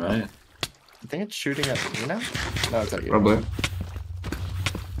shouldn't, right? I think it's shooting at you now? No, it's at you. Probably.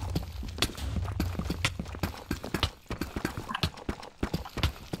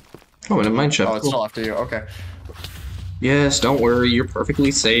 Oh, and a mine shaft. Oh, it's still after you. Okay. Yes, don't worry. You're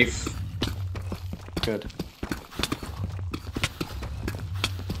perfectly safe. Good.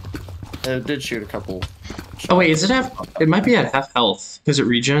 It did shoot a couple. Oh wait, is it it might be at half health because it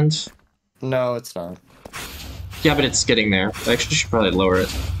regens. No, it's not. Yeah, but it's getting there. I actually should probably lower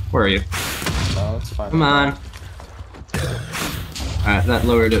it. Where are you? No, it's fine. Come on. Alright, that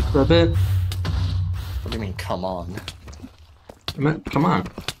lowered it for a bit. What do you mean, come on? Come on.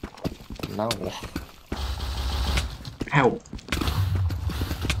 No. Ow.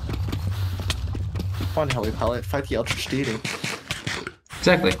 Come on, Heli Pellet, fight the Ultra Steeding.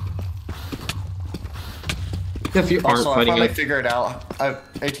 Exactly. If you aren't fighting I figured out.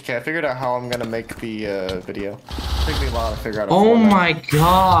 ATK, I figured out how I'm gonna make the video. It took me a while to figure out. Oh my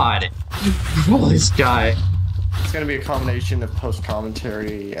god! Oh, this guy. It's gonna be a combination of post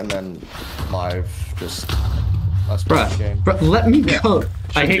commentary and then live. Just Bruh, let me go.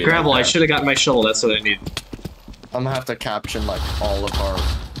 I hate gravel. I should have gotten my shovel. That's what I need. I'm gonna have to caption like all of our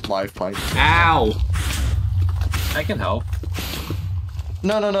live fights. Ow! I can help.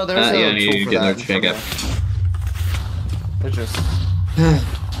 No. There's no tool for that. It's just.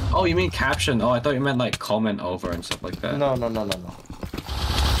 Oh, you mean caption? Oh, I thought you meant like comment over and stuff like that. No.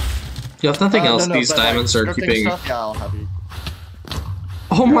 Yeah, if nothing else, these diamonds are keeping. Stuff, yeah, I'll have you.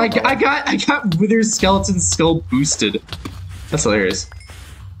 Oh my god! I got Wither Skeleton Skull boosted. That's hilarious.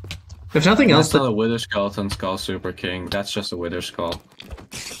 If nothing else, that's not a Wither Skeleton Skull Super King. That's just a Wither Skull.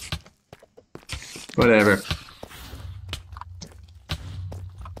 Whatever.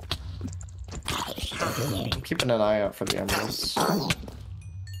 I'm keeping an eye out for the emeralds.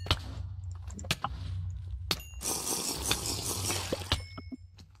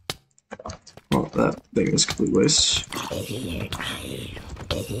 Well, that thing is complete waste.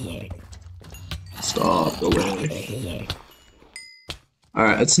 Stop away.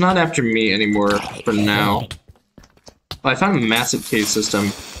 Alright, it's not after me anymore for now. Oh, I found a massive cave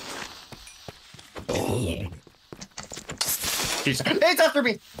system. It's after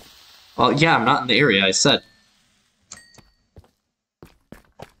me! Well, yeah, I'm not in the area, I said.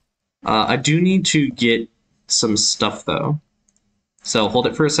 I do need to get some stuff, though. So, hold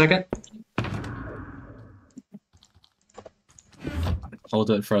it for a second. Hold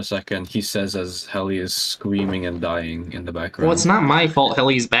it for a second, he says as Helly is screaming and dying in the background. Well, it's not my fault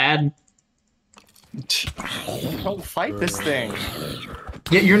Helly's bad. Don't fight this thing.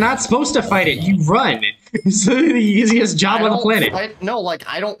 Yeah, you're not supposed to fight it, you run! It's the easiest job on the planet.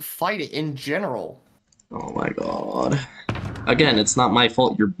 I don't fight it in general. Oh my god. Again, it's not my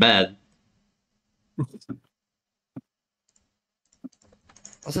fault you're bad.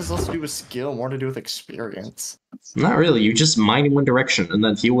 What's this less to do with skill, more to do with experience? Not really, you just mine in one direction and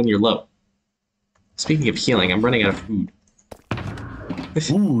then heal when you're low. Speaking of healing, I'm running out of food.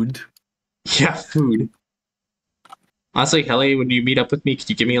 Food? Yeah, food. Honestly, Helly, when you meet up with me, could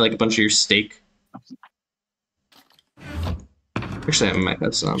you give me like a bunch of your steak? Actually, I might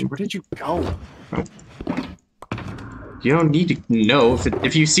have some. Where did you go? Oh. You don't need to know.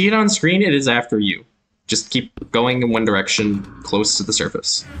 If you see it on screen, it is after you. Just keep going in one direction, close to the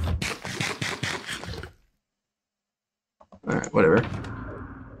surface. Alright, whatever.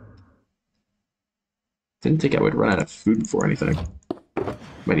 Didn't think I would run out of food before anything.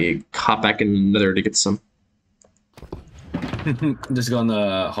 Might need to hop back in another to get some. Just go on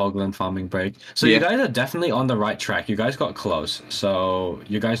the Hogland farming break. So yeah. You guys are definitely on the right track. You guys got close, so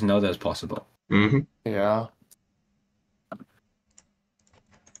you guys know that's possible. Mm-hmm. Yeah.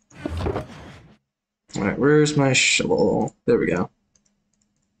 Alright, where's my shovel? There we go.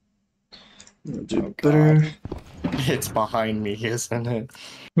 I'll do better. It's behind me, isn't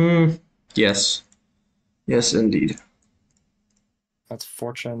it? Yes. Yes, indeed. That's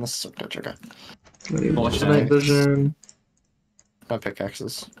fortune. This is okay. Night vision. My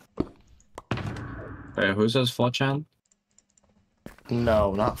pickaxes. Wait, who says 4chan?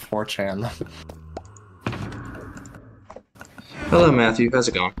 No, not 4chan. Hello, Matthew. How's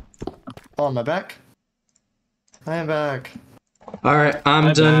it going? Oh, am I back? I am back. Alright,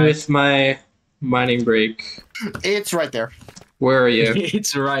 I'm done with my mining break. It's right there. Where are you?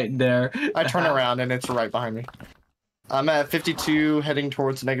 It's right there. I turn around and it's right behind me. I'm at 52, heading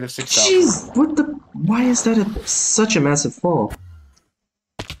towards -6,000. Jeez, what the? Why is that such a massive fall?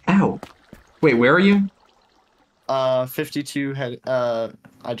 Ow. Wait, where are you? 52 head.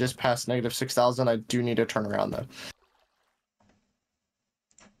 I just passed -6,000. I do need to turn around though.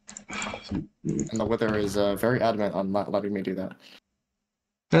 And the Wither is very adamant on not letting me do that.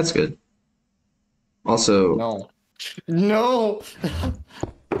 That's good. Also. No.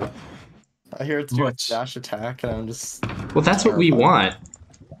 I hear it's doing dash attack, and I'm just. Well, that's what we want.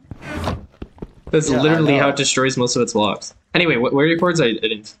 That's literally how it destroys most of its blocks. Anyway, where are your cords? I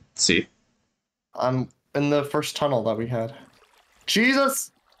didn't see. I'm in the first tunnel that we had.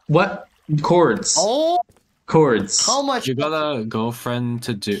 Jesus! What? Cords. Oh! Cords. How much? You got a girlfriend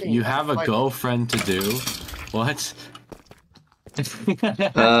to do. You have a girlfriend to do. What?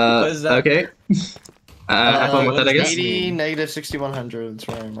 What is that? Okay. Have fun with that, I guess. 80, -6,100. That's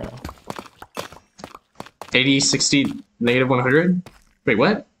where I am right now. 80, 60, -100? Wait,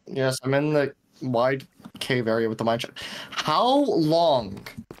 what? Yes, I'm in the wide cave area with the mine shaft. How long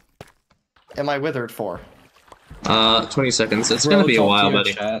am I withered for? 20 seconds. It's gonna be a while,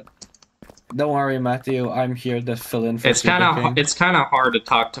 buddy. Chat. Don't worry, Matthew. I'm here to fill in for It's kind of hard to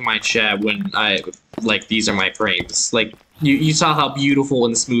talk to my chat when these are my frames. Like you saw how beautiful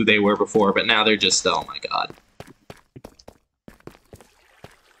and smooth they were before, but now they're just oh my god.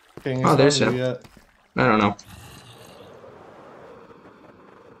 Okay, oh, there's him. I don't know.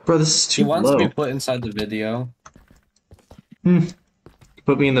 Bro, this is too He wants low. to be put inside the video.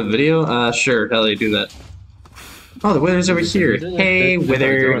 Put me in the video? Sure, hell yeah, do that. Oh, the Wither's over here. Hey,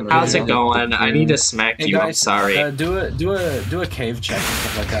 Wither, how's it going? I need to smack you, guys, I'm sorry. Do a cave check and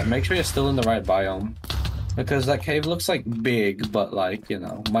stuff like that. Make sure you're still in the right biome. Because that cave looks like big, but like, you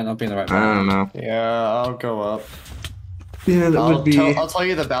know, might not be in the right biome. I don't know. Yeah, I'll go up. Yeah, that would be... I'll tell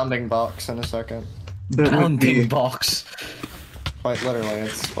you the bounding box in a second. Bounding box. Quite literally,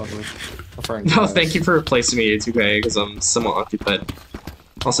 it's what we're referring to. No, thank you for replacing me, 2K, because I'm somewhat occupied.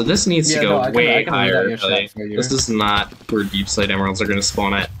 Also, this needs to go way higher. This is not where Deepslate Emeralds are going to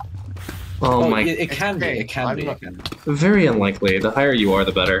spawn at. Oh my... It can be, it can be. Very unlikely. The higher you are,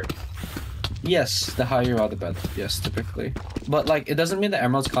 the better. Yes, the higher you are, the better. Yes, typically. But, like, it doesn't mean the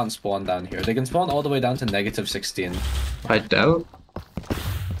emeralds can't spawn down here. They can spawn all the way down to -16. I doubt.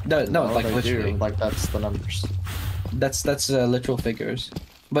 No, like, literally. Like, that's the numbers. That's literal figures.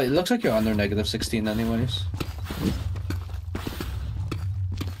 But it looks like you're under -16 anyways.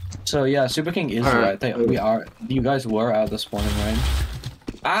 So, yeah, Super King is right. You guys were out of the spawning range.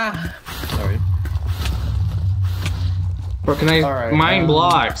 Ah! Sorry. Bro, can I mine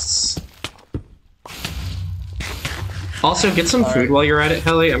blocks? Also, get some food while you're at it,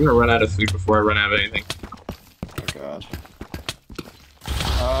 Helly. I'm gonna run out of food before I run out of anything. Oh god.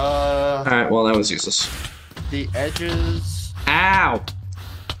 Alright, well, that was useless. The edges... Ow!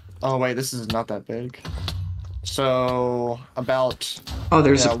 Oh wait, this is not that big. So, about... Oh,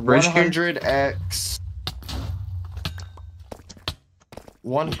 there's a bridge 100x...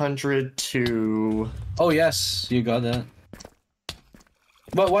 100 to... Oh yes, you got that.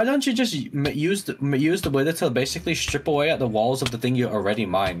 But why don't you just use the wither to basically strip away at the walls of the thing you already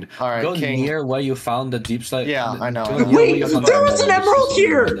mined? Alright, go King. Near where you found the deep slate. Yeah, I know. Wait, there was an emerald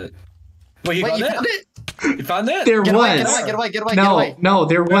here! Wait, you found it? You found it? There get was. Away, get away. No,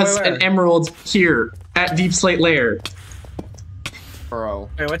 there was an emerald here at Deepslate Lair. Bro.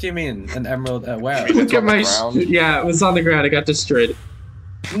 Wait, what do you mean? An emerald at where? Look at my... Yeah, it was on the ground. I got destroyed.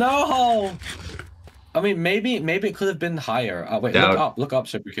 No! I mean, maybe it could have been higher. Wait, look up,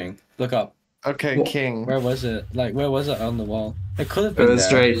 Super King. Look up. Okay, well, King. Where was it? Like, where was it on the wall? It could have been It was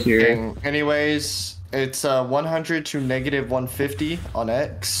there. right here. King. Anyways, it's 100 to -150 on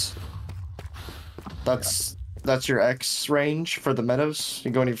X. That's your X range for the meadows.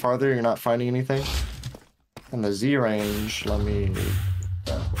 You go any farther, you're not finding anything. And the Z range, let me...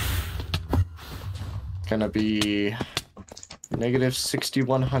 Gonna be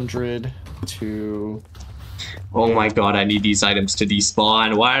 -6100 to... Oh my god, I need these items to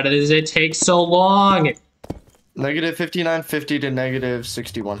despawn. Why does it take so long? -5950 to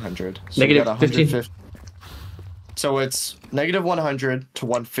 -6100. So -15. So it's -100 to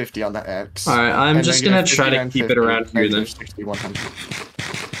 150 on the X. Alright, I'm just gonna try to keep it around here then. 6100.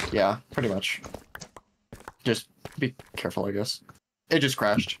 Yeah, pretty much. Just be careful, I guess. It just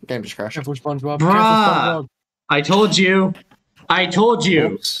crashed. Game just crashed. Careful, SpongeBob. Bruh! Careful, SpongeBob. I told you! I told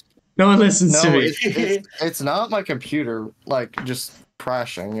you! Oops. No one listens to me. It's not my computer, like, just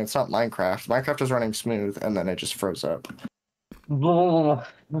crashing. It's not Minecraft. Minecraft is running smooth, and then it just froze up.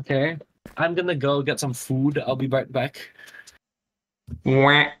 Okay. I'm gonna go get some food. I'll be right back.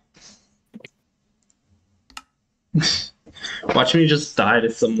 Watch me just die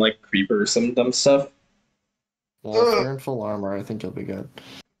to some, like, creeper or some dumb stuff. Well, if you're in full armor, I think you'll be good.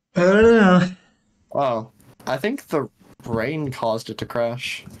 I don't know. Oh, I think the rain caused it to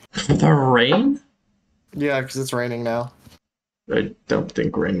crash. The rain? Yeah, because it's raining now. I don't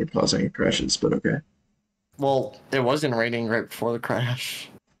think rain would cause any crashes, but okay. Well, it wasn't raining right before the crash.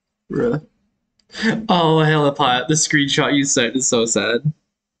 Really? Oh, Helipot, the screenshot you sent is so sad.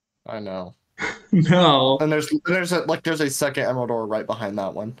 I know. No. And there's a second emerald ore right behind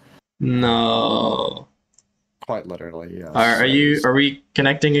that one. No. Quite literally, yeah. Are we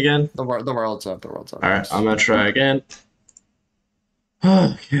connecting again? The world's up. Alright, I'm gonna try again.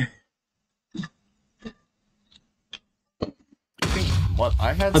 Okay. What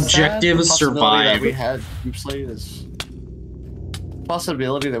I had objective said, survive. that we had Deepslate is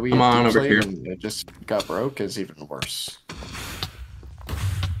possibility that we Come on over here. And it just got broke is even worse.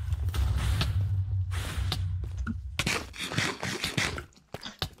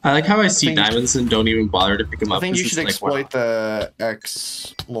 I like how I see diamonds and don't even bother to pick them up. I think you should exploit the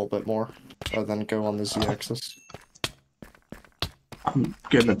X a little bit more rather than go on the Z axis. I'm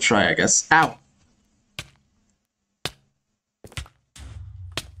gonna try, I guess. Ow!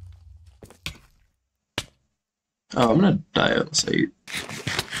 Oh, I'm gonna die on site.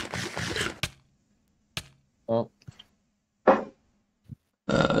 Oh.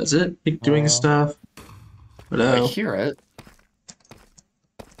 Is it doing stuff? I hear it.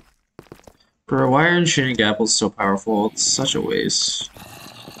 Bro, why are enchanting apples so powerful? It's such a waste.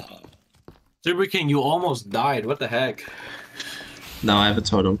 Super King, you almost died. What the heck? No, I have a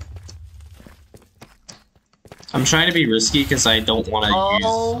totem. I'm trying to be risky because I don't want to use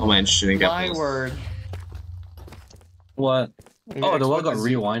all my enchanting apples. My word. What? Oh, the one got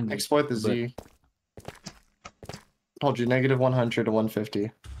rewind. Exploit the Z. Told you, -100 to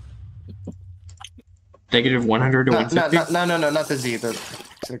 150. -100 to 150? No, not the Z. The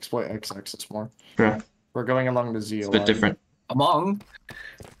exploit XX, it's more. Yeah. We're going along the Z It's a bit different. Among?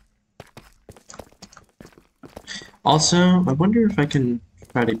 Also, I wonder if I can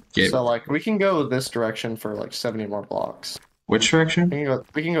try to get... So, like, we can go this direction for, like, 70 more blocks. Which direction?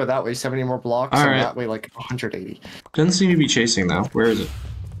 We can go that way, 70 more blocks, and that way, like, 180. Doesn't seem to be chasing, though. Where is it?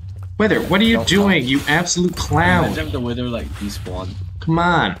 Wither, what are you doing, you absolute clown? Imagine the Wither, like, despawned. Come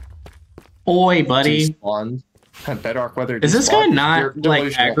on. Oi, buddy. Despawned. Bedrock Wither despawned. Is this guy not,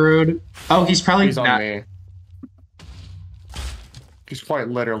 like, aggroed? Oh, he's probably He's not. on me. He's quite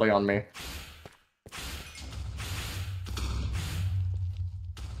literally on me.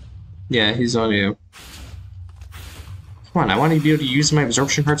 Yeah, he's on you. Come on, I want to be able to use my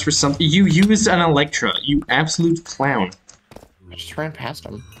absorption hearts for something. You used an Electra, you absolute clown. I just ran past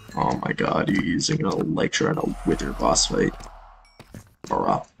him. Oh my god, you're using an Electra in a Wither boss fight.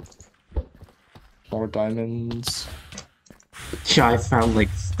 Bruh. More diamonds. Yeah, I found like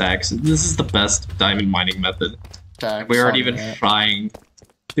stacks. This is the best diamond mining method. Stacks We aren't even trying.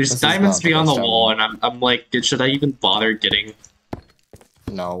 There's diamonds beyond the wall, and I'm like, should I even bother getting?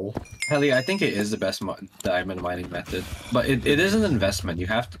 No. Helly, I think it is the best diamond mining method, but it is an investment. You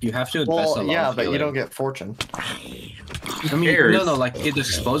have to invest a lot. Yeah, but you don't get fortune. I mean, no, like it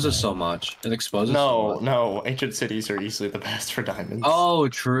exposes so much. It exposes. No, ancient cities are easily the best for diamonds. Oh,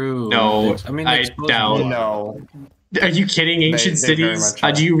 true. No, I mean, I doubt. No. Are you kidding? Ancient cities?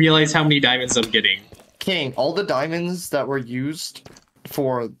 Do you realize how many diamonds I'm getting? King, all the diamonds that were used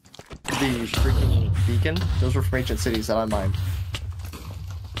for the freaking beacon, those were from ancient cities that I mined.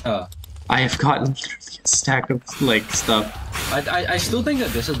 I have gotten a stack of like stuff. I still think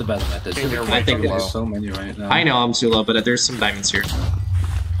that this is the best method. I think there's so many right now. I know I'm too low, but there's some diamonds here.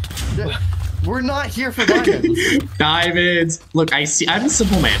 We're not here for diamonds. Diamonds. Look, I'm a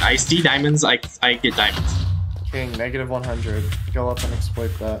simple man. I see diamonds. I get diamonds. King, -100. Go up and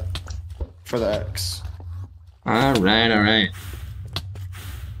exploit that for the X. All right.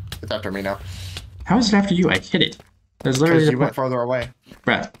 It's after me now. How is it after you? I hit it. There's literally you went farther away.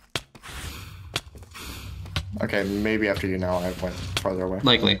 Brad. Okay, maybe after you now I went farther away.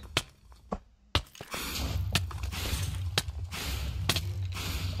 Likely.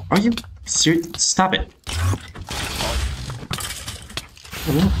 Are you serious? Stop it.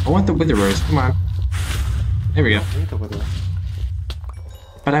 I want the Wither Rose. Come on. There we go. I need the Wither.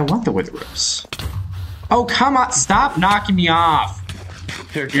 But I want the Wither Rose. Oh, come on. Stop knocking me off.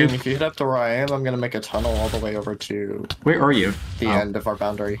 Here, King, if you hit up to where I am, I'm gonna make a tunnel all the way over to... Where are you? The end of our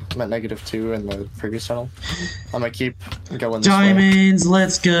boundary. I'm at -2 in the previous tunnel. I'm gonna keep going this Diamonds,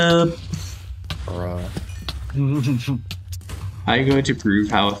 let's go! Bruh. I'm going to prove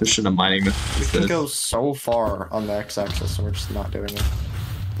how efficient a mining method is. We can go so far on the x-axis, and we're just not doing it.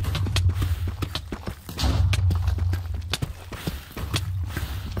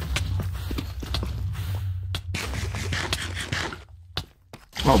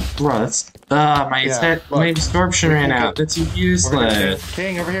 Oh, bro, that's my absorption ran out. That's useless.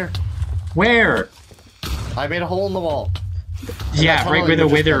 King, over here. Where? I made a hole in the wall. Yeah, right where the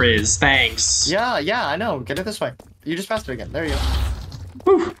Wither is. Thanks. Yeah, I know. Get it this way. You just passed it again. There you go.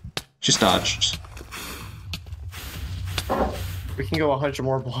 Whew. Just dodged. We can go 100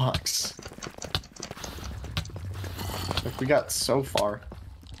 more blocks. Like, we got so far.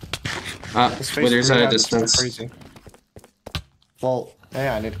 Wither's at a distance. Crazy. Well,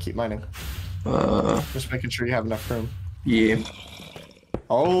 yeah, I need to keep mining. Just making sure you have enough room. Yeah.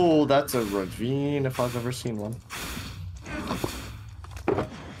 Oh, that's a ravine if I've ever seen one.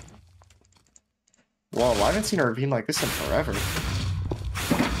 Whoa, I haven't seen a ravine like this in forever.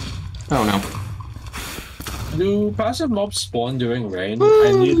 Oh no. Do passive mobs spawn during rain?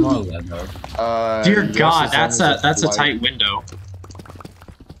 I need more leather. Dear God, that's a tight window.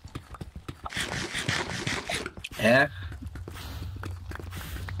 Yeah.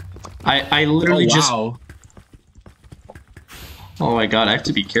 I literally just. Wow. Oh my God, I have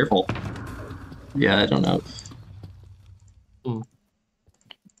to be careful. Yeah, I don't know.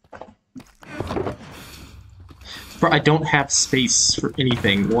 Bro, I don't have space for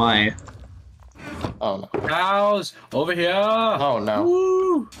anything. Why? Oh no. Cows! Over here! Oh no.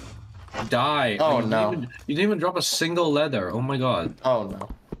 Woo! Die. Oh you no. You didn't even drop a single leather. Oh my God. Oh no.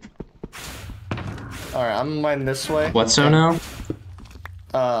 Alright, I'm mining this way. What so now?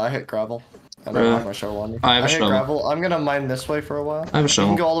 I hit gravel. I don't have my shovel on me. I have a shovel. Gravel. I'm gonna mine this way for a while. I have a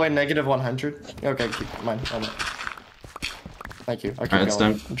shovel. You can go all the way -100. Okay, keep mine. Thank you. I'll keep Alright, going. it's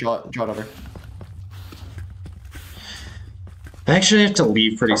done. Draw it over. I actually have to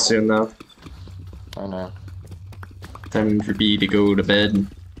leave pretty soon, though. I know. Time for me to go to bed.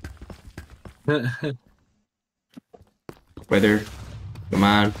 Weather. Come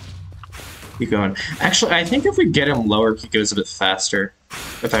on. Keep going. Actually, I think if we get him lower, he goes a bit faster.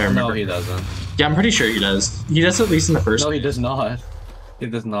 If I remember. No, he doesn't. Yeah, I'm pretty sure he does. He does at least in the first. No, he does not. He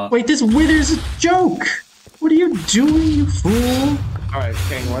does not. Wait, this wither's a joke! What are you doing, you fool? Alright,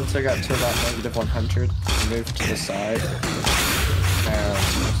 King, once I got to about -100, move to the side.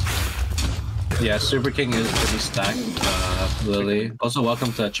 Yeah, Super King is pretty stacked, Lily. Also,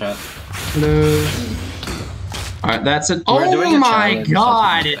 welcome to the chat. Hello. Alright, that's it. Oh my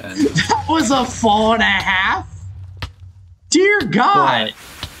god! That was a 4.5? Dear God!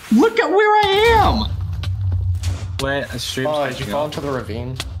 What? Look at where I am! Wait, a stream. Oh, did you fall into the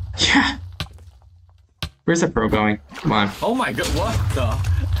ravine? Yeah. Where's that pro going? Come on. Oh my god, what the?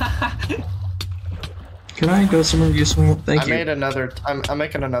 Can I go somewhere useful? Thank you. I made another. I'm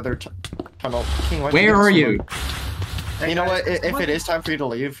making another tunnel. King, where are you? You know what? If it is time for you to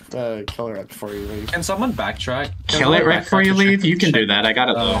leave, kill it right before you leave. Can someone backtrack? Kill it right before you leave? You can do that. I got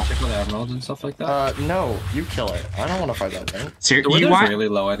it though. Check with emeralds and stuff like that. No, you kill it. I don't want to fight that thing. So you want really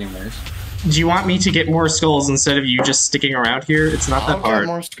low anyways. Do you want me to get more skulls instead of you just sticking around here? It's not that hard. I'll get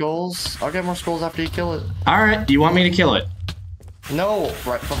more skulls. I'll get more skulls after you kill it. Alright, do you want me to kill it? No,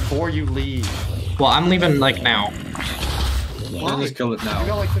 right before you leave. Well, I'm leaving, like, now. Why? Just kill it now. You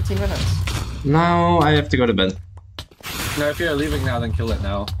got like 15 minutes. No, I have to go to bed. No, if you're leaving now, then kill it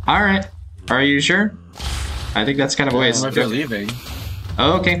now. Alright. Are you sure? I think that's kind of a waste. If you're leaving.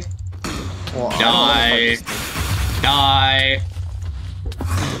 Okay. Well, Die. Die.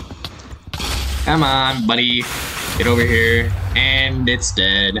 Come on, buddy. Get over here. And it's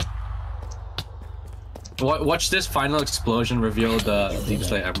dead. Watch this final explosion reveal the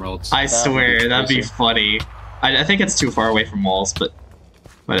Deepslate Emeralds. I swear, that'd be funny. I think it's too far away from walls, but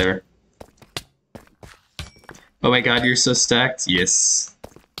whatever. Oh my god, you're so stacked? Yes.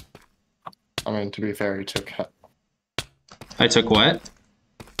 I mean, to be fair, he took... I took what?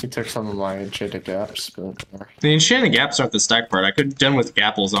 He took some of my enchanted gaps, but... The enchanted gaps aren't the stack part. I could have done with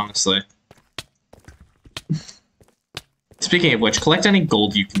gapples, honestly. Speaking of which, collect any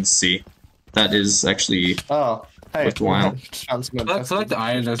gold you can see. That is actually... Oh, hey. Worthwhile. Collect the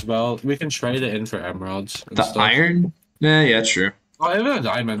iron as well. We can trade it in for emeralds. The stuff. Iron? Yeah, true. Oh, even the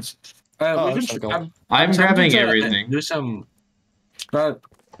diamonds. I'm grabbing everything. Do some... But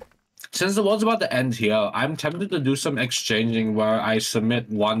since the world's about to end here, I'm tempted to do some exchanging where I submit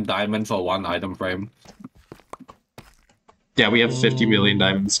 1 diamond for 1 item frame. Yeah, we have 50 million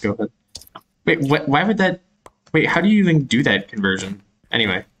diamonds. Go ahead. Wait, why would that... Wait, how do you even do that conversion?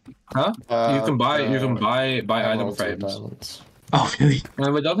 Anyway. Huh? You can buy item frames. Oh, really?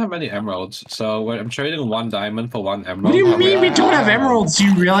 And we don't have any emeralds, so I'm trading 1 diamond for 1 emerald. What do you mean we don't have emeralds? Do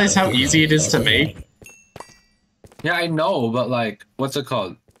you realize how easy it is to make? Yeah, I know, but like, what's it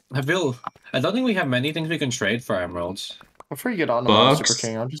called? I don't think we have many things we can trade for emeralds. Before you get on to Super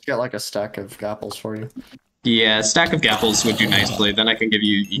King, I'll just get like a stack of gapples for you. Yeah, a stack of gapples would do nicely. Then I can give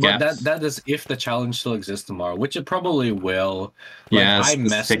you gaps. But that is if the challenge still exists tomorrow, which it probably will. Like, yeah, I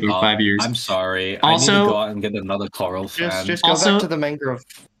messed taking up. 5 years. I'm sorry. Also, I need to go out and get another coral fan. Just go back to the mangrove.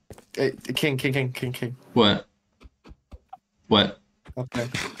 King. What? Okay.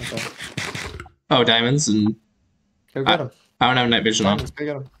 Oh, diamonds and. Go get them. I don't have night vision on.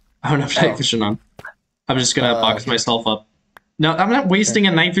 I don't have night vision on. I'm just gonna box myself up. No, I'm not wasting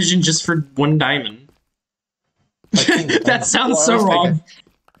a night vision just for 1 diamond. That sounds so wrong.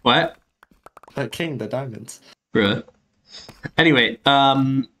 What? King the diamonds. Bruh. Anyway,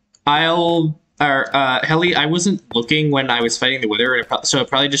 Helly, I wasn't looking when I was fighting the wither, so I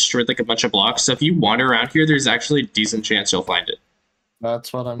probably destroyed like a bunch of blocks. So if you wander around here, there's actually a decent chance you'll find it.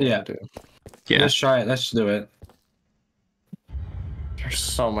 That's what I'm gonna do. Yeah. Let's try it. Let's do it. There's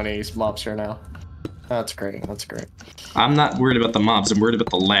so many mobs here now. That's great. That's great. I'm not worried about the mobs. I'm worried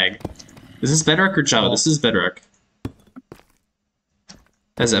about the lag. Is this Bedrock or Java? This is Bedrock.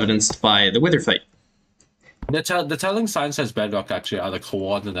 As evidenced by the wither fight. The telling sign says Bedrock actually are the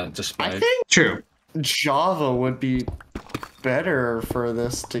coordinate display. I think true. Java would be better for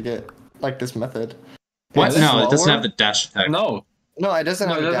this to get like this method. What? No, it doesn't have the dash attack. No, No, it doesn't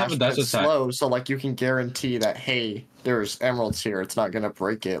have a dash, but it's attack. slow, so like you can guarantee that hey, there's emeralds here. It's not gonna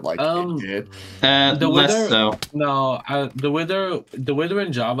break it like it did. The less Wither, so. No, the Wither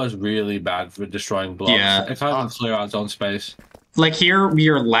in Java is really bad for destroying blocks. Yeah. It can't even clear out its own space. Like here, we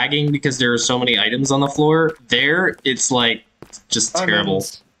are lagging because there are so many items on the floor. There, it's like just terrible.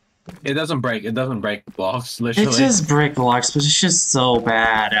 It doesn't break. It doesn't break blocks. Literally, it does break blocks, but it's just so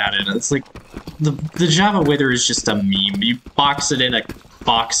bad at it. It's like the Java Wither is just a meme. You box it in a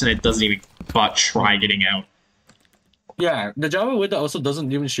box and it doesn't even try getting out. Yeah, the Java Wither also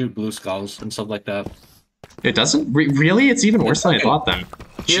doesn't even shoot blue skulls and stuff like that. It doesn't? Really? It's even worse than I thought then.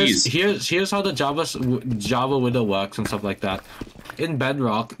 Here's how the Java Wither works and stuff like that. In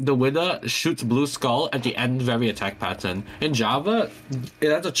Bedrock, the Wither shoots blue skull at the end of every attack pattern. In Java,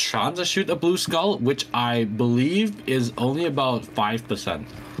 it has a chance to shoot a blue skull, which I believe is only about 5%.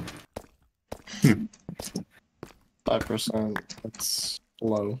 5%. That's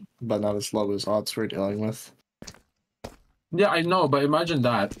low, but not as low as odds we're dealing with. Yeah, I know, but imagine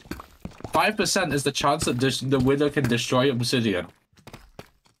that. 5% is the chance that the Wither can destroy obsidian.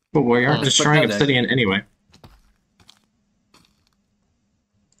 But we aren't destroying obsidian anyway.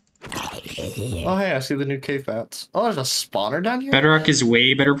 Oh hey, I see the new cave bats. Oh, there's a spawner down here? Bedrock is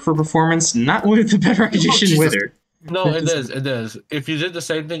way better for performance, not with the Bedrock Edition Wither. No, it is. If you did the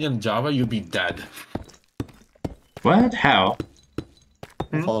same thing in Java, you'd be dead. What? How?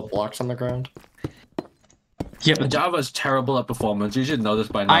 With all the blocks on the ground? Yeah, but Java is terrible at performance. You should know this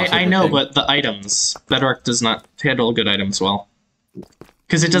by now. I know, but the items. Bedrock does not handle good items well.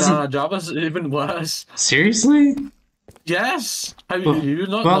 Because it doesn't... Nah, Java's even worse. Seriously? Yes! Have well, you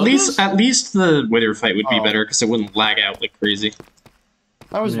not well, noticed? at least the Wither fight would be better, because it wouldn't lag out like crazy.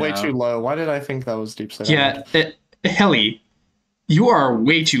 That was way too low. Why did I think that was Deepslate Emerald? Yeah, Helly, you are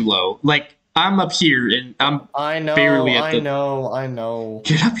way too low. Like, I'm up here, and I'm barely at the... I know.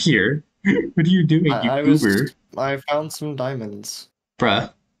 Get up here. What are you doing, you goober? I found some diamonds.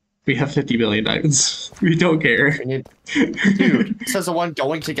 Bruh, we have 50 billion diamonds. We don't care. Dude, it says the one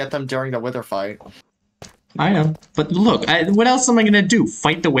going to get them during the Wither fight. I know, but look, what else am I gonna do?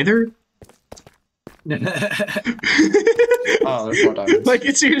 Fight the Wither? Oh, there's more diamonds. Like,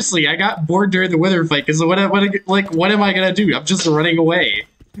 seriously, I got bored during the Wither fight, because what am I gonna do? I'm just running away.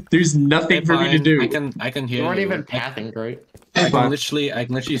 There's nothing for me to do. I can hear you. You weren't even pathing great. I can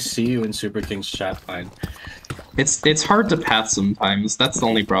literally see you in Super King's chat fine. It's hard to path sometimes. That's the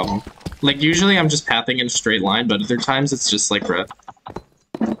only problem. Like, usually I'm just pathing in a straight line, but other times it's just like, bruh.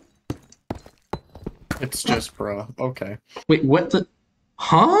 It's just bruh. Okay. Wait, what the...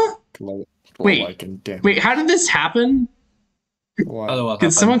 Huh? Wait, how did this happen? What?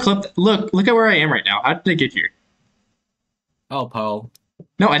 Did someone clip... Look at where I am right now. How did I get here? Oh, Pearl.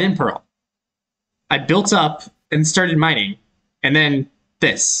 No, I didn't pearl. I built up and started mining, and then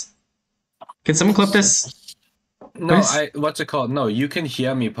this. Can someone clip this? No, what's it called? No, you can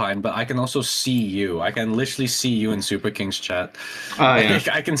hear me, Pine, but I can also see you. I can literally see you in Super King's chat. Oh, yeah.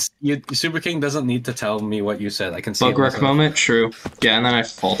 I can see you. Super King doesn't need to tell me what you said. I can see Bug rock moment? True. Yeah, and then I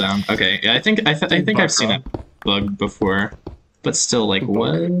fall down. Okay, yeah, I think I've seen that bug before. But still, like,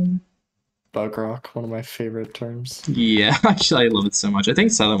 what? Bug rock, one of my favorite terms. Yeah, actually, I love it so much. I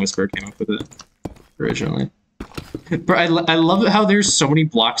think Silent Whisper came up with it originally. Bro, I love how there's so many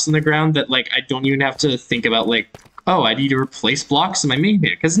blocks in the ground that, like, I don't even have to think about, like, oh, I need to replace blocks in my main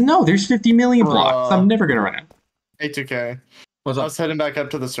bit. Because, no, there's 50 million blocks. I'm never gonna run out. Hey, 2K. I was heading back up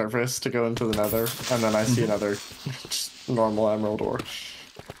to the surface to go into the nether, and then I see another just normal emerald ore.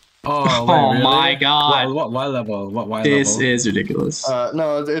 Oh, wait, really? My god. What level? What this level? is ridiculous.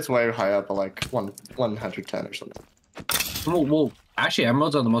 No, it's way high up, like 110 or something. Well, actually,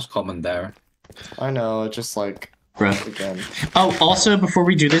 emeralds are the most common there. I know, it's just like... Bruh. Again. Oh, also, before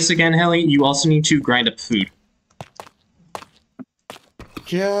we do this again, Helly, you also need to grind up food.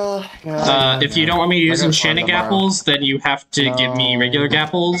 Yeah. If you don't want me to use enchanting apples, then you have to give me regular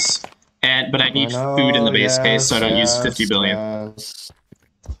apples. But I need food in the base case, so I don't use 50 billion. Yes.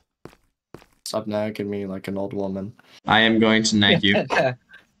 Stop nagging me like an old woman. I am going to nag you.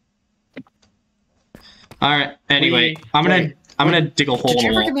 Alright, anyway, I'm gonna dig a hole in the wall. Did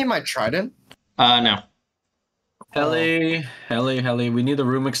you ever give me my trident? No. Helly, we need a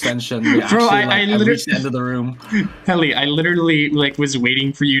room extension. Bro, I literally reached the end of the room. Helly, I literally was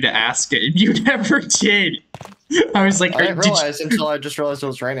waiting for you to ask it. You never did. I was like, I didn't realize until I just realized it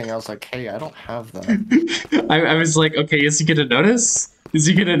was raining. I was like, hey, I don't have that. I was like, okay, is he gonna notice? Is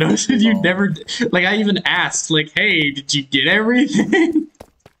he gonna notice? You never, like, I even asked, like, hey, did you get everything?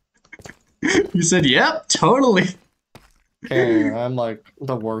 You said, yep, totally. Okay, I'm like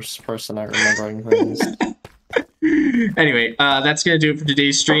the worst person at remembering things. Anyway, that's gonna do it for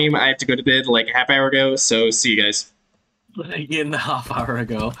today's stream. I have to go to bed like a half hour ago, so see you guys. In a half hour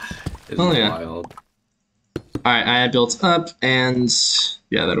ago. It's wild. Alright, I built up, and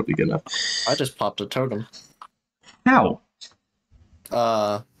yeah, that'll be good enough. I just popped a totem. How?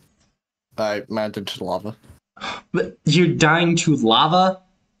 I mounted to lava. But you're dying to lava?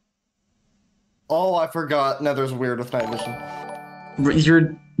 Oh, I forgot. Nether's weird with night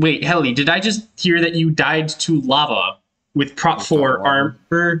vision. Wait, Helly, did I just hear that you died to lava with prop 4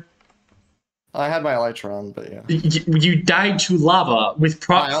 armor? I had my elytra on, but yeah. You died to lava with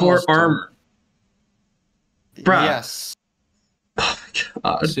prop 4 armor. Bruh. Yes. Oh my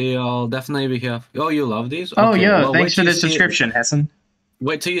god. See, I'll definitely be here. Oh, you love these? Oh okay. Yeah, well, thanks for the subscription, Hessen.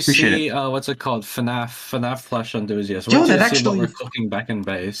 Wait till you see what's it called? FNAF plush enthusiast. Yo, wait till that you see actually... what we're cooking back in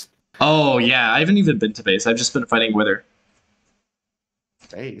base. Oh yeah, I haven't even been to base. I've just been fighting with her.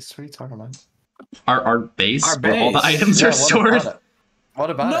 Base? What are you talking about? Our base? Our where base. all the items are stored? What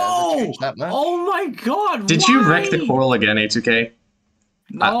about it? Oh my god! Did you wreck the coral again, A2K?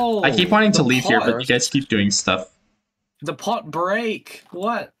 No. I keep wanting to leave here, but you guys keep doing stuff. The pot break.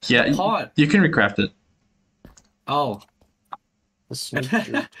 What? Yeah, the pot. You can recraft it. Oh.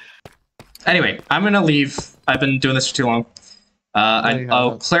 Anyway, I'm gonna leave. I've been doing this for too long.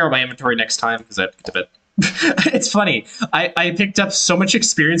 I'll clear out my inventory next time because I have to get to bed. It's funny. I picked up so much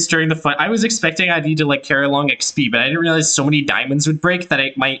experience during the fight. I was expecting I'd need to like carry along XP, but I didn't realize so many diamonds would break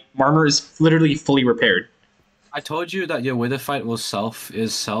that my armor is literally fully repaired. I told you that your wither fight was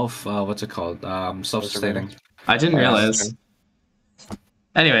what's it called? Self-sustaining. I didn't realize.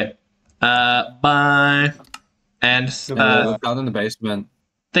 Anyway, bye. And down in the basement.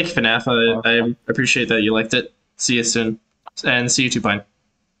 Thank you, FNAF. I appreciate that you liked it. See you soon. And see you too, Pine.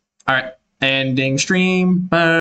 Alright. Ending stream. Bye.